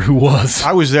 don't even remember who was.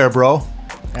 I was there, bro.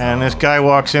 And this guy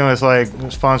walks in with, like,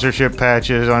 sponsorship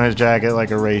patches on his jacket,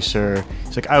 like a racer.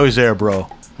 He's like, I was there, bro.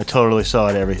 I totally saw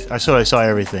it. I saw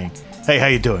everything. Hey, how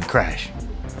you doing, Crash?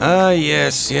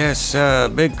 Yes,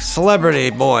 big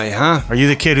celebrity boy, huh? Are you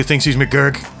the kid who thinks he's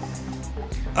McGurk?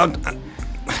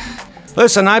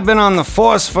 Listen, I've been on the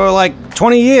force for like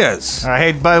 20 years.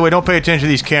 Hey, by the way, don't pay attention to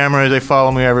these cameras. They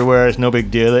follow me everywhere. It's no big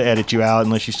deal. They edit you out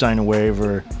unless you sign a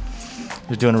waiver.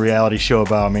 They're doing a reality show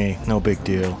about me. No big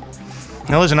deal.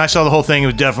 Now listen, I saw the whole thing. It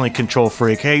was definitely Control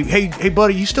Freak. Hey,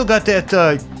 buddy, you still got that?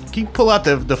 Can you pull out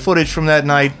the footage from that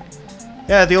night?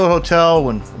 Yeah, at the old hotel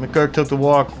when McGurk took the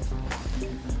walk.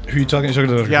 Who are you talking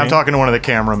to? Yeah, I'm talking to one of the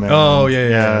cameramen. Oh,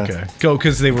 yeah. Okay. Go,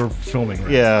 because they were filming,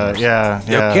 right? Yeah.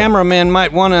 Your cameraman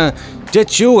might want to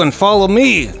ditch you and follow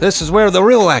me. This is where the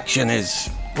real action is.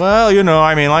 Well,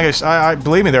 I mean, like I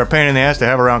believe me, they're a pain in the ass to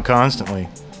have around constantly.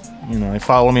 They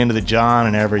follow me into the John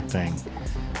and everything.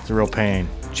 It's a real pain.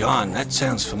 John, that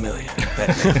sounds familiar.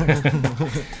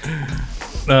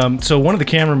 So one of the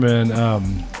cameramen,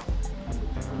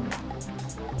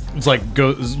 it's like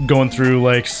going through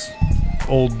like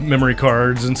old memory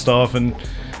cards and stuff, and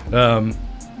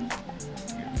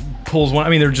pulls one. I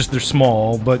mean, they're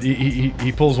small, but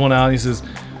he pulls one out and he says,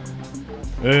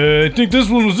 "I think this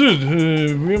one was it."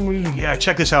 Yeah,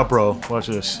 check this out, bro. Watch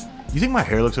this. You think my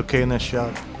hair looks okay in that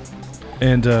shot?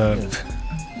 And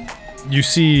you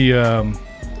see, you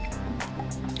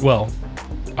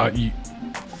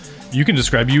can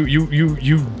describe you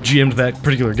GM'd that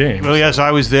particular game. Well, yes, I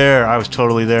was there. I was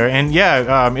totally there. And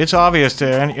yeah, it's obvious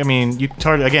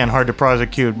hard to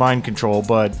prosecute mind control,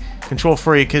 but Control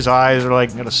Freak, his eyes are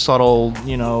like got a subtle,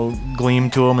 gleam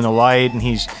to him in the light, and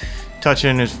he's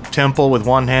touching his temple with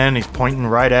one hand. He's pointing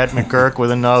right at McGurk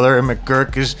with another, and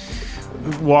McGurk is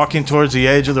walking towards the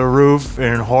edge of the roof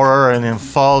in horror and then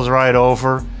falls right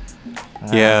over.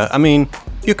 Yeah, I mean,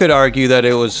 you could argue that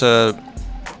it was,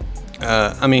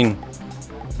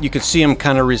 you could see him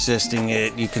kind of resisting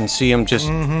it. You can see him just,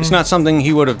 it's not something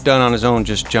he would have done on his own,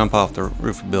 just jump off the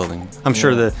roof of the building. I'm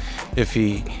sure that if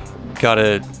he got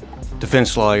a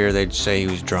defense lawyer, they'd say he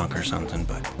was drunk or something,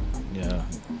 but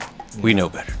we know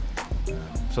better.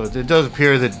 So it does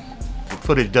appear that the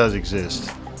footage does exist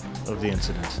of the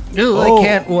incident. I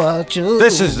can't watch.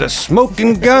 This is the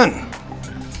smoking gun.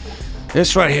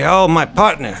 This right here, my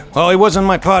partner. Well, he wasn't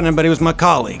my partner, but he was my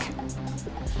colleague.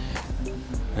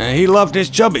 He loved his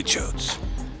chubby choots.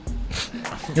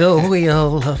 Oh, we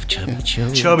all love Chubby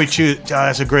Chode. Chubby Chode.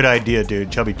 That's a great idea, dude.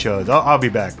 Chubby Chode. I'll be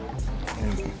back.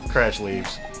 And Crash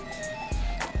leaves.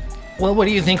 Well, what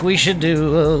do you think we should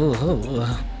do?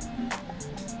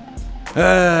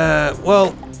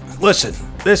 Well, listen.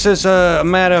 This is a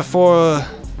matter for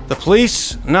the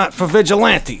police, not for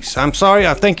vigilantes. I'm sorry.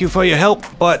 I thank you for your help,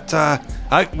 but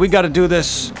we got to do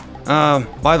this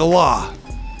by the law.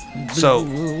 So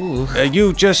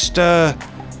you just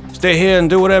stay here and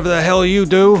do whatever the hell you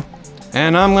do,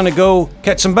 and I'm gonna go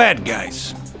catch some bad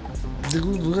guys.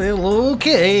 Well,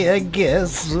 okay, I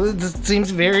guess. It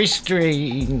seems very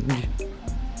strange.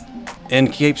 In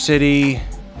Cape City,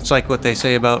 it's like what they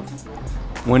say about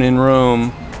when in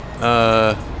Rome,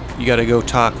 you gotta go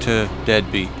talk to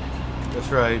Deadbeat. That's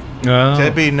right. Oh.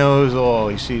 Deadbeat knows all.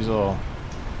 He sees all.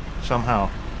 Somehow.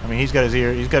 I mean, he's got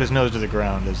his nose to the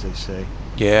ground, as they say.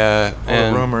 Yeah, All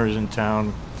and the rumors in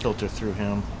town filter through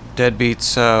him.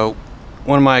 Deadbeat's one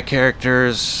of my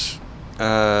characters.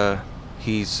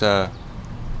 He's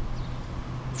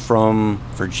from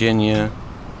Virginia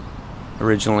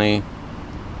originally,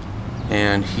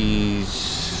 and he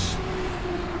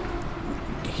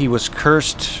was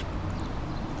cursed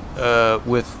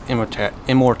with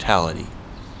immortality.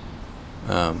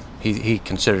 He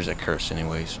considers it a curse,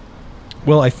 anyways.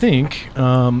 Well, I think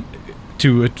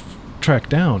to track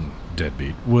down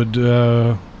Deadbeat would,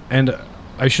 and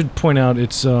I should point out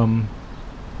it's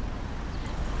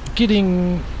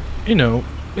getting,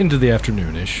 into the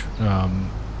afternoon-ish.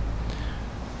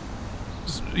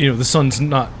 The sun's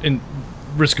not in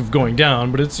risk of going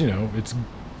down, but it's it's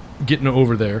getting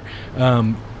over there.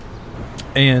 But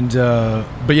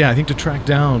yeah, I think to track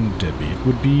down Deadbeat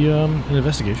would be an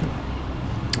investigation.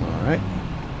 All right.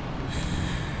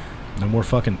 No more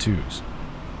fucking twos.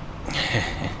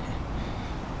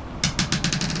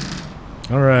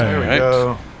 All right. There we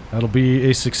go. That'll be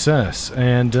a success.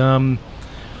 And who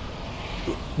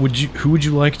would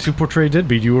you like to portray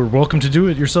Deadbeat? You are welcome to do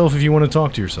it yourself if you want to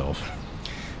talk to yourself.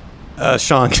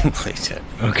 Sean can play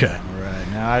Deadbeat. Okay. All right.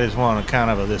 Now I just want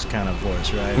this kind of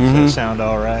voice, right? Mm-hmm. Does that sound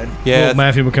all right? Yeah, Well,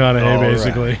 Matthew McConaughey, All right.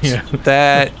 basically. Yeah.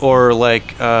 that or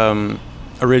like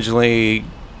originally,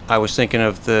 I was thinking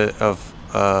of the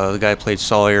guy who played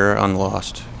Sawyer on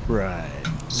Lost. Right.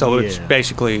 So it's Yeah.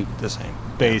 basically the same.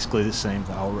 Basically the same.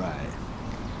 All right.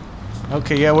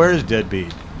 Okay, yeah, where is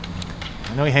Deadbeat?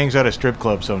 I know he hangs out at strip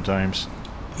clubs sometimes.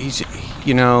 He's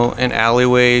in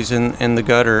alleyways in the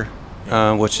gutter,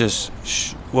 which is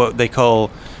what they call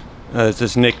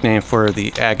this nickname for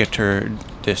the Agater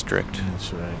district,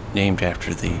 That's right. named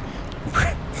after the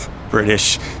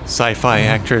British sci-fi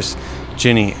actress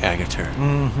Ginny Agater.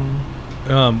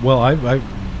 Well,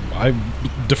 I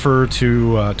defer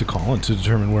to Colin to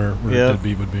determine where Yeah.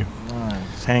 Deadbeat would be. All right.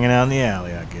 He's hanging out in the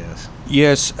alley, I guess.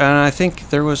 Yes, and I think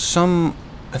there was some.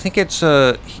 I think it's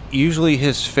usually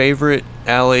his favorite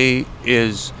alley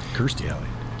is. Kirstie Alley.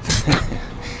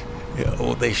 Yeah,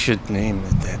 well, they should name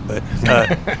it that, but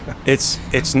it's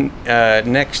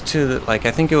next to the, I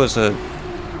think it was a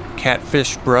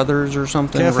Catfish Brothers or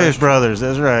something. Catfish Brothers,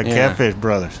 that's right. Yeah. Catfish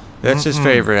Brothers. That's his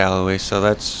favorite alleyway, so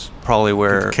that's probably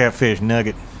where Catfish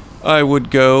Nugget. I would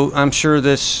go. I'm sure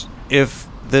if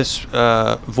this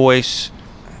voice,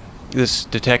 this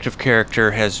detective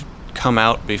character has come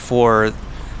out before,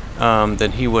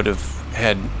 then he would have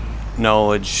had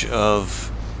knowledge of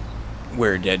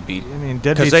where Deadbeat. I mean,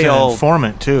 Deadbeat's an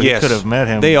informant, too. Yes, He could have met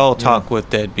him. They all Yeah. talk with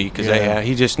Deadbeat because Yeah.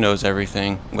 he just knows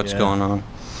everything, what's Yeah. going on.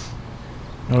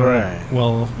 All Right.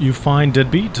 Well, you find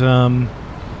Deadbeat in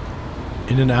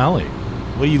an alley.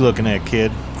 What are you looking at,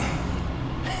 kid?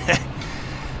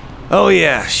 Oh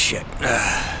yeah, shit.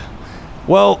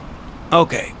 Well,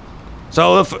 okay.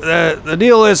 So the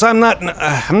deal is, I'm not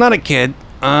a kid.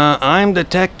 I'm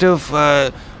Detective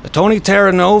Tony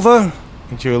Terranova.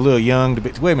 Ain't you a little young to be...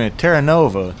 Wait a minute, Terra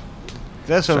Nova.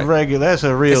 That's a regular... That's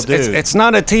a real dude. It's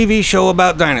not a TV show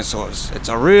about dinosaurs. It's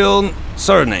a real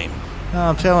surname. No,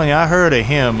 I'm telling you, I heard of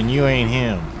him, and you ain't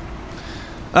him.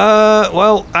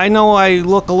 Well, I know I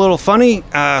look a little funny.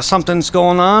 Something's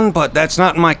going on, but that's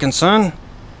not my concern.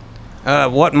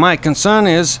 What my concern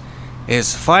is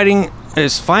finding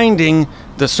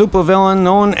the supervillain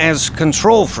known as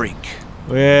Control Freak.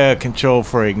 Well, Control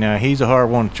Freak. Now, he's a hard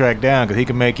one to track down because he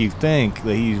can make you think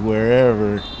that he's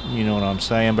wherever, you know what I'm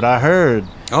saying. But I heard...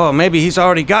 Oh, maybe he's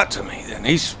already got to me then.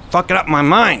 He's fucking up my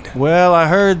mind. Well, I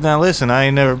heard... Now, listen, I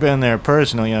ain't never been there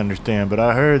personally, you understand, but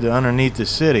I heard that underneath the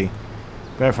city,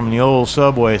 back from the old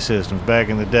subway systems back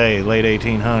in the day, late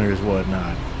 1800s,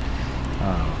 whatnot,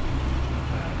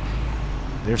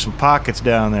 there's some pockets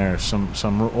down there,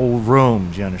 some old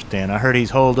rooms, you understand. I heard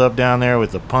he's holed up down there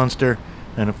with the punster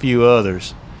and a few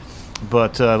others,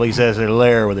 but at least that's their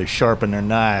lair where they sharpen their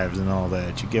knives and all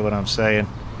that. You get what I'm saying?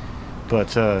 But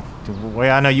the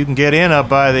way I know you can get in up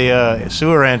by the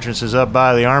sewer entrances up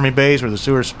by the army base where the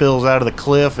sewer spills out of the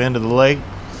cliff into the lake.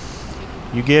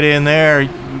 You get in there,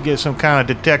 you get some kind of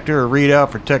detector or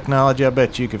readout for technology. I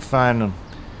bet you could find them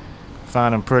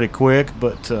pretty quick.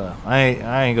 But I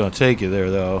ain't gonna take you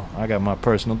there though. I got my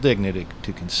personal dignity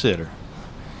to consider.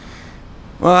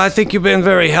 Well, I think you've been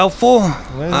very helpful.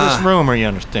 Well, this rumor, you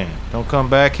understand. Don't come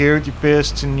back here with your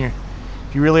fists and if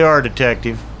you really are a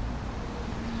detective.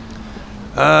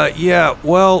 Yeah,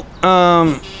 well,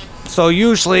 so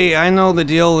usually I know the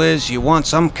deal is you want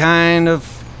something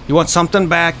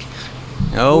back.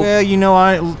 No. Well, you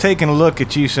know, taking a look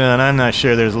at you, son, I'm not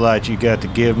sure there's a lot you got to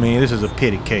give me. This is a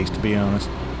pity case, to be honest.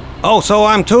 Oh, so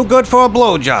I'm too good for a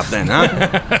blowjob then, huh?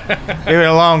 It's been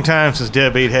a long time since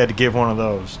Deadbeat had to give one of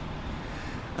those.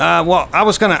 Well, I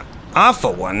was gonna offer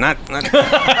one, not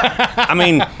I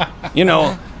mean,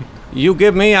 you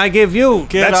give me, I give you.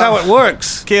 That's how it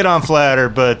works. Kid, I'm flattered,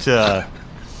 but,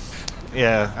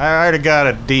 yeah, I already got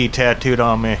a D tattooed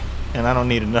on me, and I don't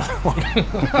need another one.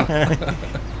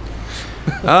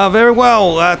 Very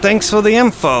well. Thanks for the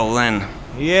info, then.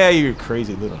 Yeah, you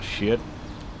crazy little shit.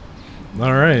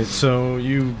 All right, so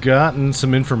you've gotten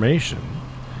some information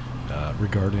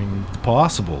regarding the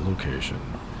possible location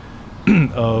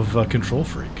of Control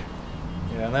Freak.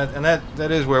 Yeah, and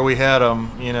that is where we had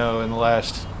them, in the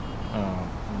last.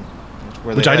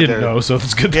 Where Which they I had didn't know, so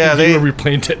it's good Yeah, that you were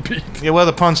replaying Deadbeat. Yeah, well,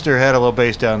 the Punster had a little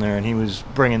base down there, and he was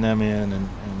bringing them in, and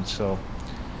so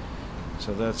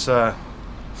that's.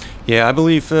 Yeah, I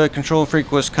believe Control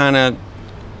Freak was kind of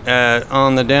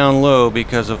on the down low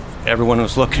because of everyone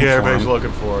was looking for everybody's him.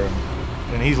 looking for him,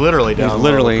 and he's literally down. He's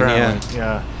literally, low, apparently.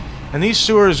 Yeah. And these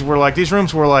rooms were like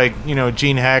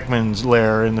Gene Hackman's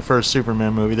lair in the first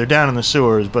Superman movie. They're down in the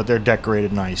sewers, but they're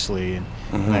decorated nicely and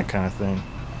that kind of thing.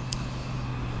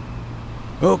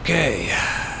 Okay.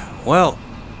 Well,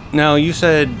 now you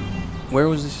said, where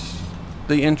was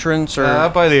the entrance? Or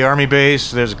Up by the army base,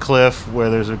 there's a cliff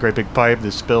where there's a great big pipe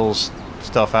that spills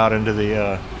stuff out into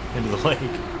the lake.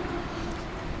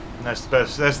 And that's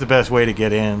the best way to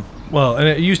get in. Well, and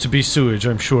it used to be sewage,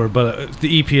 I'm sure, but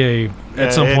the EPA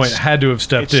at some point had to have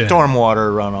stepped in. It's stormwater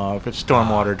runoff. It's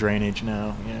stormwater drainage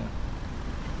now. Yeah.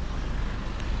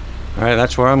 All right,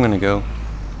 that's where I'm going to go.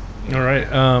 All right.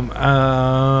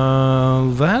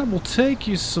 That will take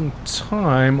you some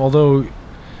time, although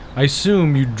I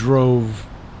assume you drove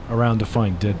around to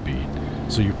find Deadbeat,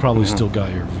 so you probably still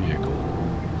got your vehicle.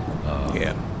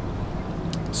 Yeah.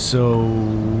 So,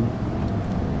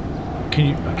 can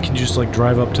you just like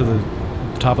drive up to the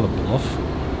top of the bluff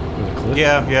or the cliff?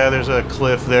 Yeah, there's a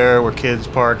cliff there where kids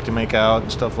park to make out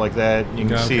and stuff like that. You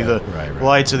can see the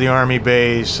lights of the army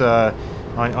base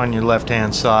on your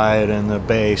left-hand side, and the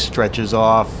base stretches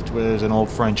off where there's an old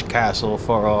French castle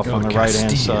far off on the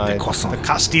right-hand side. The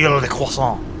Castille de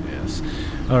Croissant. Yes.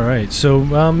 All right, so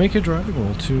make a driving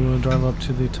roll to drive up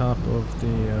to the top of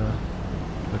the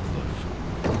cliff.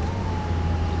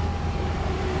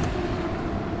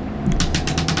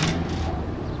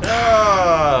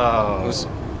 Oh!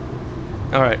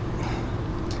 All right.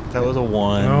 That was a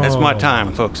 1. Oh. That's my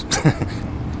time, folks.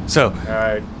 So. All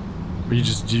right. Did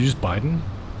you just Biden?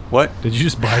 What? Did you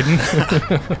just Biden?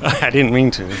 I didn't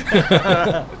mean to.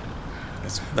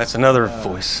 That's another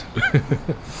voice.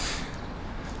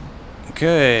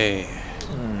 Okay.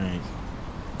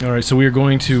 All right, so we are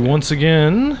going to once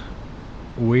again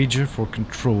wager for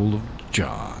control of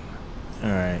John. All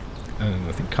right. And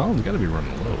I think Colin's got to be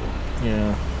running low.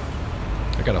 Yeah.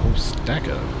 I got a whole stack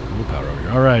of willpower over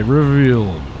here. All right,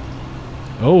 reveal.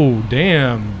 Oh,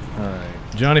 damn. All right.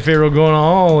 Johnny Farrow going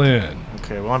all in.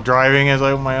 Okay, well, I'm driving as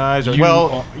I open my eyes.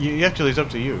 Actually, it's up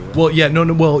to you. Well, yeah, no.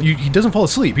 Well, he doesn't fall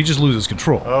asleep. He just loses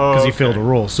control because he failed to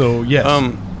roll. So, yes.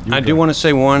 I do want to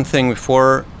say one thing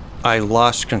before I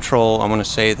lost control. I want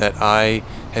to say that I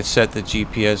had set the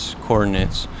GPS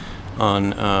coordinates on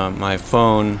my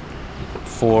phone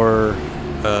for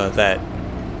that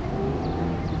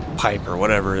pipe or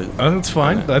whatever. That's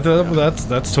fine.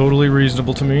 That's totally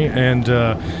reasonable to me. And,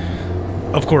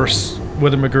 of course,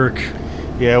 whether McGurk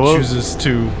chooses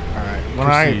to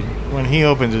proceed. When he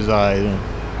opens his eyes,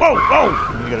 whoa!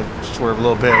 You gotta swerve a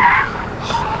little bit.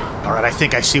 All right, I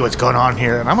think I see what's going on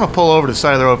here, and I'm gonna pull over to the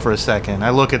side of the road for a second. I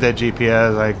look at that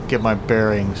GPS, I get my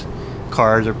bearings.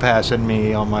 Cars are passing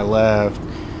me on my left.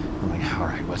 I'm like, all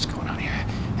right, what's going on here?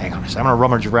 Hang on a second. I'm gonna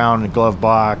rummage around in the glove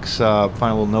box, find a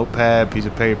little notepad, piece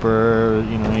of paper,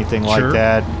 anything like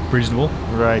that. Reasonable.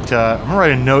 Right. I'm gonna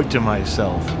write a note to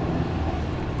myself.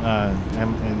 I'm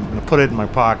going to put it in my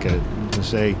pocket to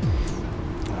say,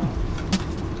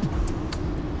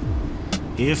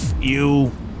 if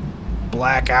you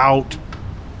black out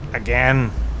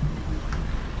again,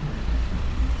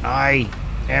 I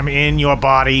am in your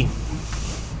body.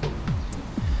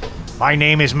 My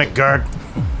name is McGurk.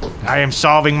 I am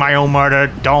solving my own murder.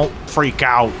 Don't freak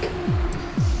out.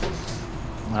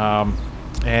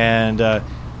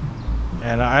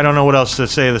 And I don't know what else to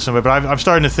say to somebody, but I'm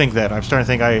starting to think that. I'm starting to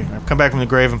think I've come back from the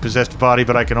grave and possessed a body,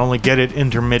 but I can only get it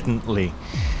intermittently.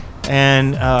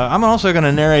 And I'm also going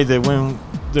to narrate that when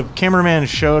the cameraman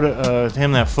showed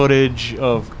him that footage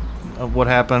of what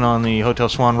happened on the Hotel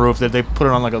Swan roof, that they put it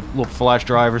on like a little flash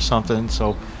drive or something.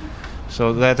 So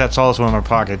that's also in my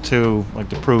pocket too,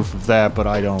 like the proof of that. But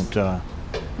I don't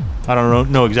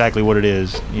know exactly what it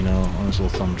is, on this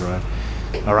little thumb drive.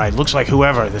 All right, looks like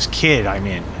whoever this kid I'm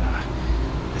in.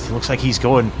 It looks like he's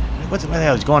going. What the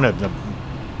hell? He's going to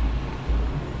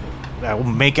that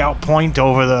makeout point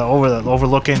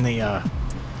overlooking the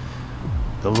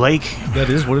lake. That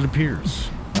is what it appears.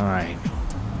 All right,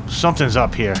 something's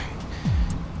up here.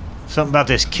 Something about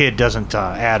this kid doesn't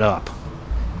add up.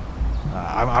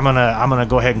 I'm gonna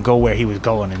go ahead and go where he was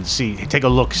going and take a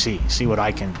look, see what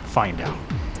I can find out.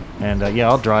 And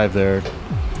I'll drive there.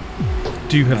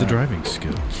 Do you have the driving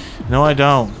skill? No, I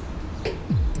don't.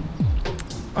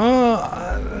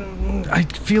 I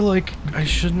feel like I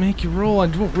should make you roll. I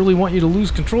don't really want you to lose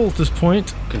control at this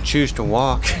point. You can choose to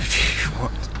walk if you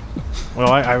want. Well,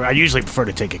 I usually prefer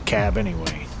to take a cab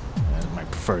anyway. That's my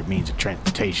preferred means of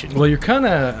transportation. Well, you're kind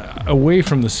of away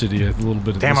from the city a little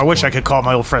bit. Damn, I wish I could call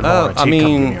my old friend Lawrence. I He'd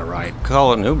come give mean, me a ride.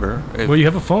 call an Uber. Well, you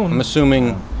have a phone. I'm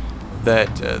assuming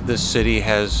that this city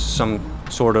has some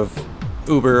sort of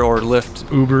Uber or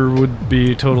Lyft. Uber would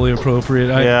be totally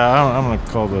appropriate. I'm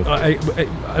gonna call the.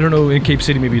 I don't know. In Cape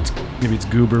City, maybe it's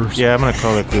Goober. Yeah, I'm gonna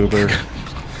call it Goober.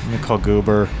 I'm gonna call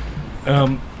Goober.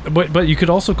 But you could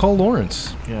also call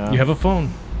Lawrence. Yeah. You have a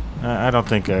phone. I don't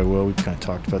think I will. We've kind of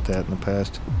talked about that in the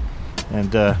past.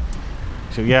 And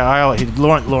so yeah,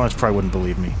 Lawrence probably wouldn't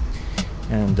believe me,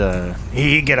 and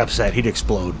he'd get upset. He'd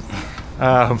explode.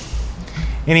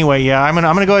 Anyway, yeah, I'm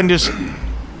gonna go ahead and just.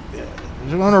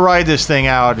 I'm gonna ride this thing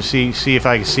out to see if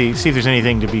I can see if there's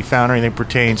anything to be found or anything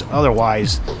pertains.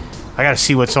 Otherwise, I gotta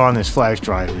see what's on this flash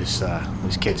drive this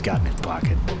kid's got in his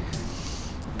pocket.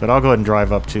 But I'll go ahead and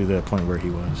drive up to the point where he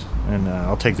was, and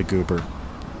I'll take the Goober.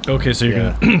 Okay, so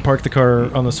you're gonna park the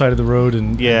car on the side of the road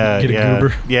and get a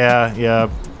Goober. Yeah.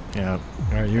 All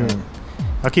right,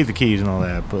 I'll keep the keys and all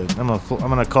that, but I'm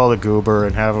gonna call the Goober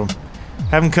and have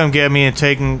him come get me and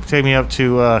take me up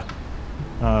to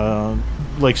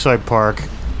Lakeside Park.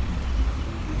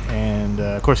 And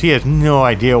of course, he has no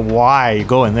idea why you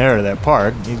go in there to that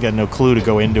park. He's got no clue to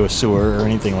go into a sewer or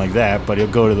anything like that. But he'll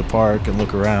go to the park and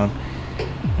look around.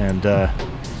 And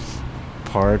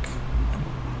park.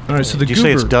 All right, so the Did you Goober.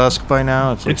 say it's dusk by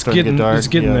now? It's starting to get dark. It's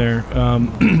getting there.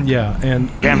 Yeah, and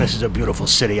damn, this is a beautiful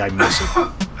city. I miss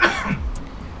it.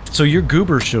 So your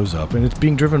Goober shows up, and it's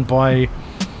being driven by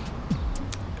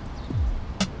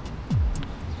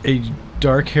a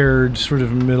dark-haired, sort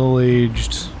of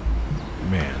middle-aged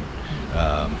man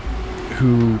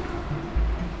who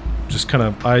just kind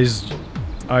of eyes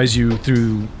you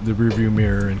through the rearview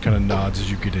mirror and kind of nods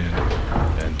as you get in.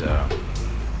 And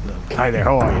hi there,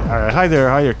 how are you? Hi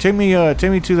there. Take me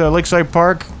to the Lakeside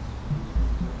Park.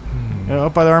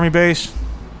 Up by the army base.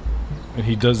 And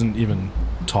he doesn't even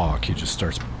talk. He just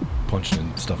starts punching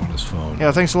in stuff on his phone.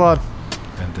 Yeah, thanks a lot.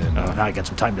 And then now I got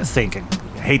some time to think. And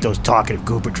I hate those talkative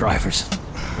Goober drivers.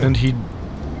 And he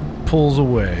pulls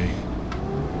away.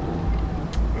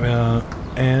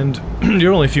 And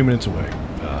you're only a few minutes away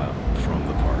from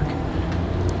the park,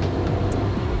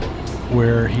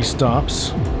 where he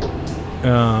stops.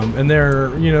 And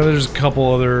there's a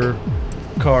couple other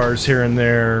cars here and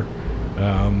there,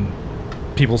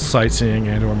 people sightseeing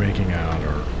and or making out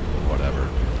or whatever.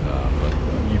 But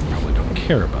you probably don't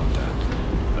care about that.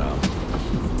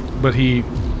 But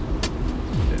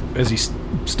as he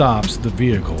stops the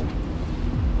vehicle,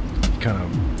 he kind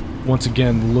of once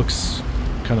again looks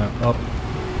kind of up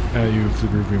at you through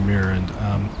the rearview mirror and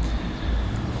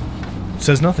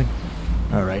says nothing.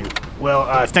 All right.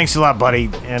 Well, thanks a lot, buddy.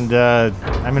 And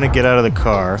I'm going to get out of the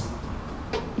car.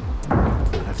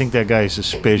 I think that guy is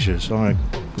suspicious. I'm going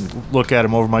to look at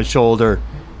him over my shoulder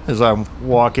as I'm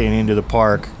walking into the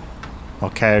park, all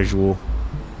casual.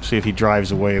 See if he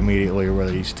drives away immediately or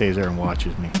whether he stays there and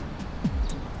watches me.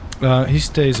 He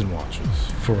stays and watches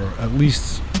for at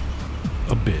least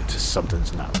a bit.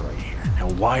 Something's not right here. Now,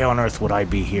 why on earth would I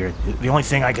be here? The only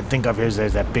thing I can think of is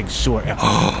there's that big sewer.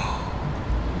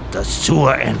 The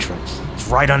sewer entrance. It's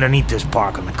right underneath this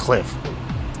park on the cliff.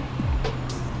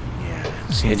 Yeah.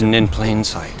 Hidden in plain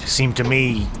sight. It seemed to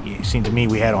me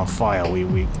we had on file.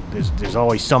 There's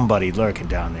always somebody lurking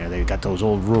down there. They've got those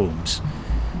old rooms.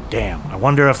 Damn. I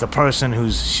wonder if the person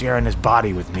who's sharing this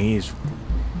body with me is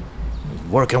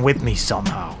working with me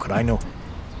somehow. Could I know?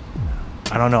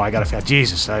 I don't know. I gotta feel.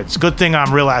 Jesus. It's a good thing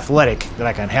I'm real athletic that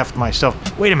I can heft myself.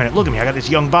 Wait a minute. Look at me. I got this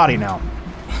young body now.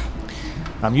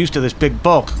 I'm used to this big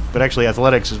bulk, but actually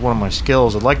athletics is one of my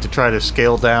skills. I'd like to try to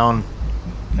scale down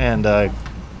the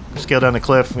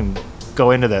cliff and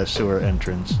go into that sewer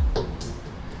entrance,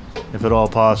 if at all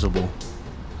possible.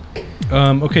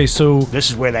 Okay, so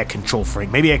this is where that control freak.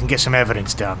 Maybe I can get some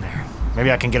evidence down there. Maybe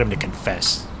I can get him to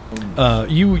confess.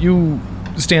 You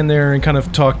stand there and kind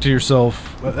of talk to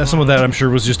yourself. Some of that, I'm sure,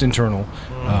 was just internal.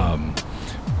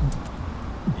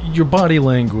 Your body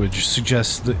language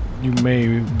suggests that you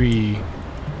may be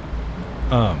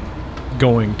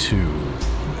going to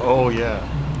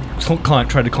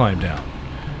try to climb down.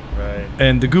 Right.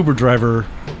 And the Goober driver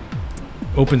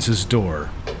opens his door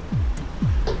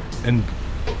and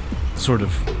sort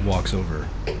of walks over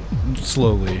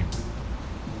slowly.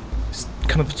 He's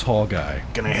kind of a tall guy.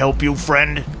 Can I help you,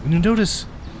 friend? And you notice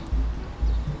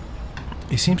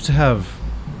he seems to have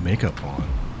makeup on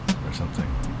or something.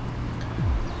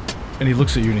 And he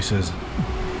looks at you and he says,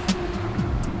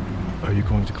 "Are you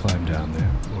going to climb down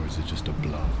there, or is it just a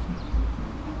bluff?"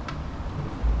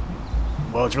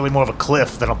 Well, it's really more of a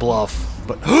cliff than a bluff.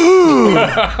 But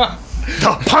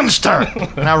punched her.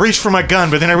 And I reached for my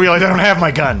gun, but then I realized I don't have my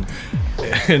gun.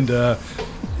 And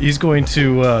he's going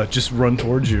to just run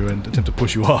towards you and attempt to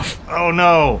push you off. Oh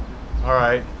no! All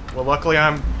right. Well, luckily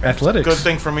I'm Athletics. Good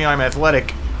thing for me, I'm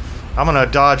athletic. I'm gonna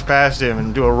dodge past him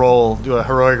and do a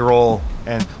heroic roll,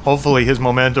 and hopefully his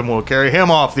momentum will carry him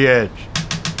off the edge.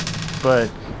 But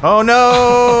oh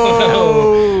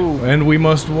no! And we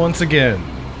must once again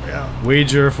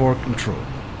wager for control.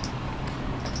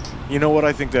 You know what?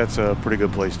 I think that's a pretty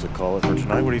good place to call it for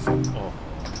tonight. What do you think? Oh.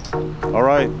 All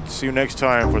right. See you next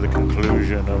time for the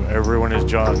conclusion of Everyone is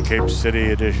John Cape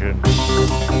City edition.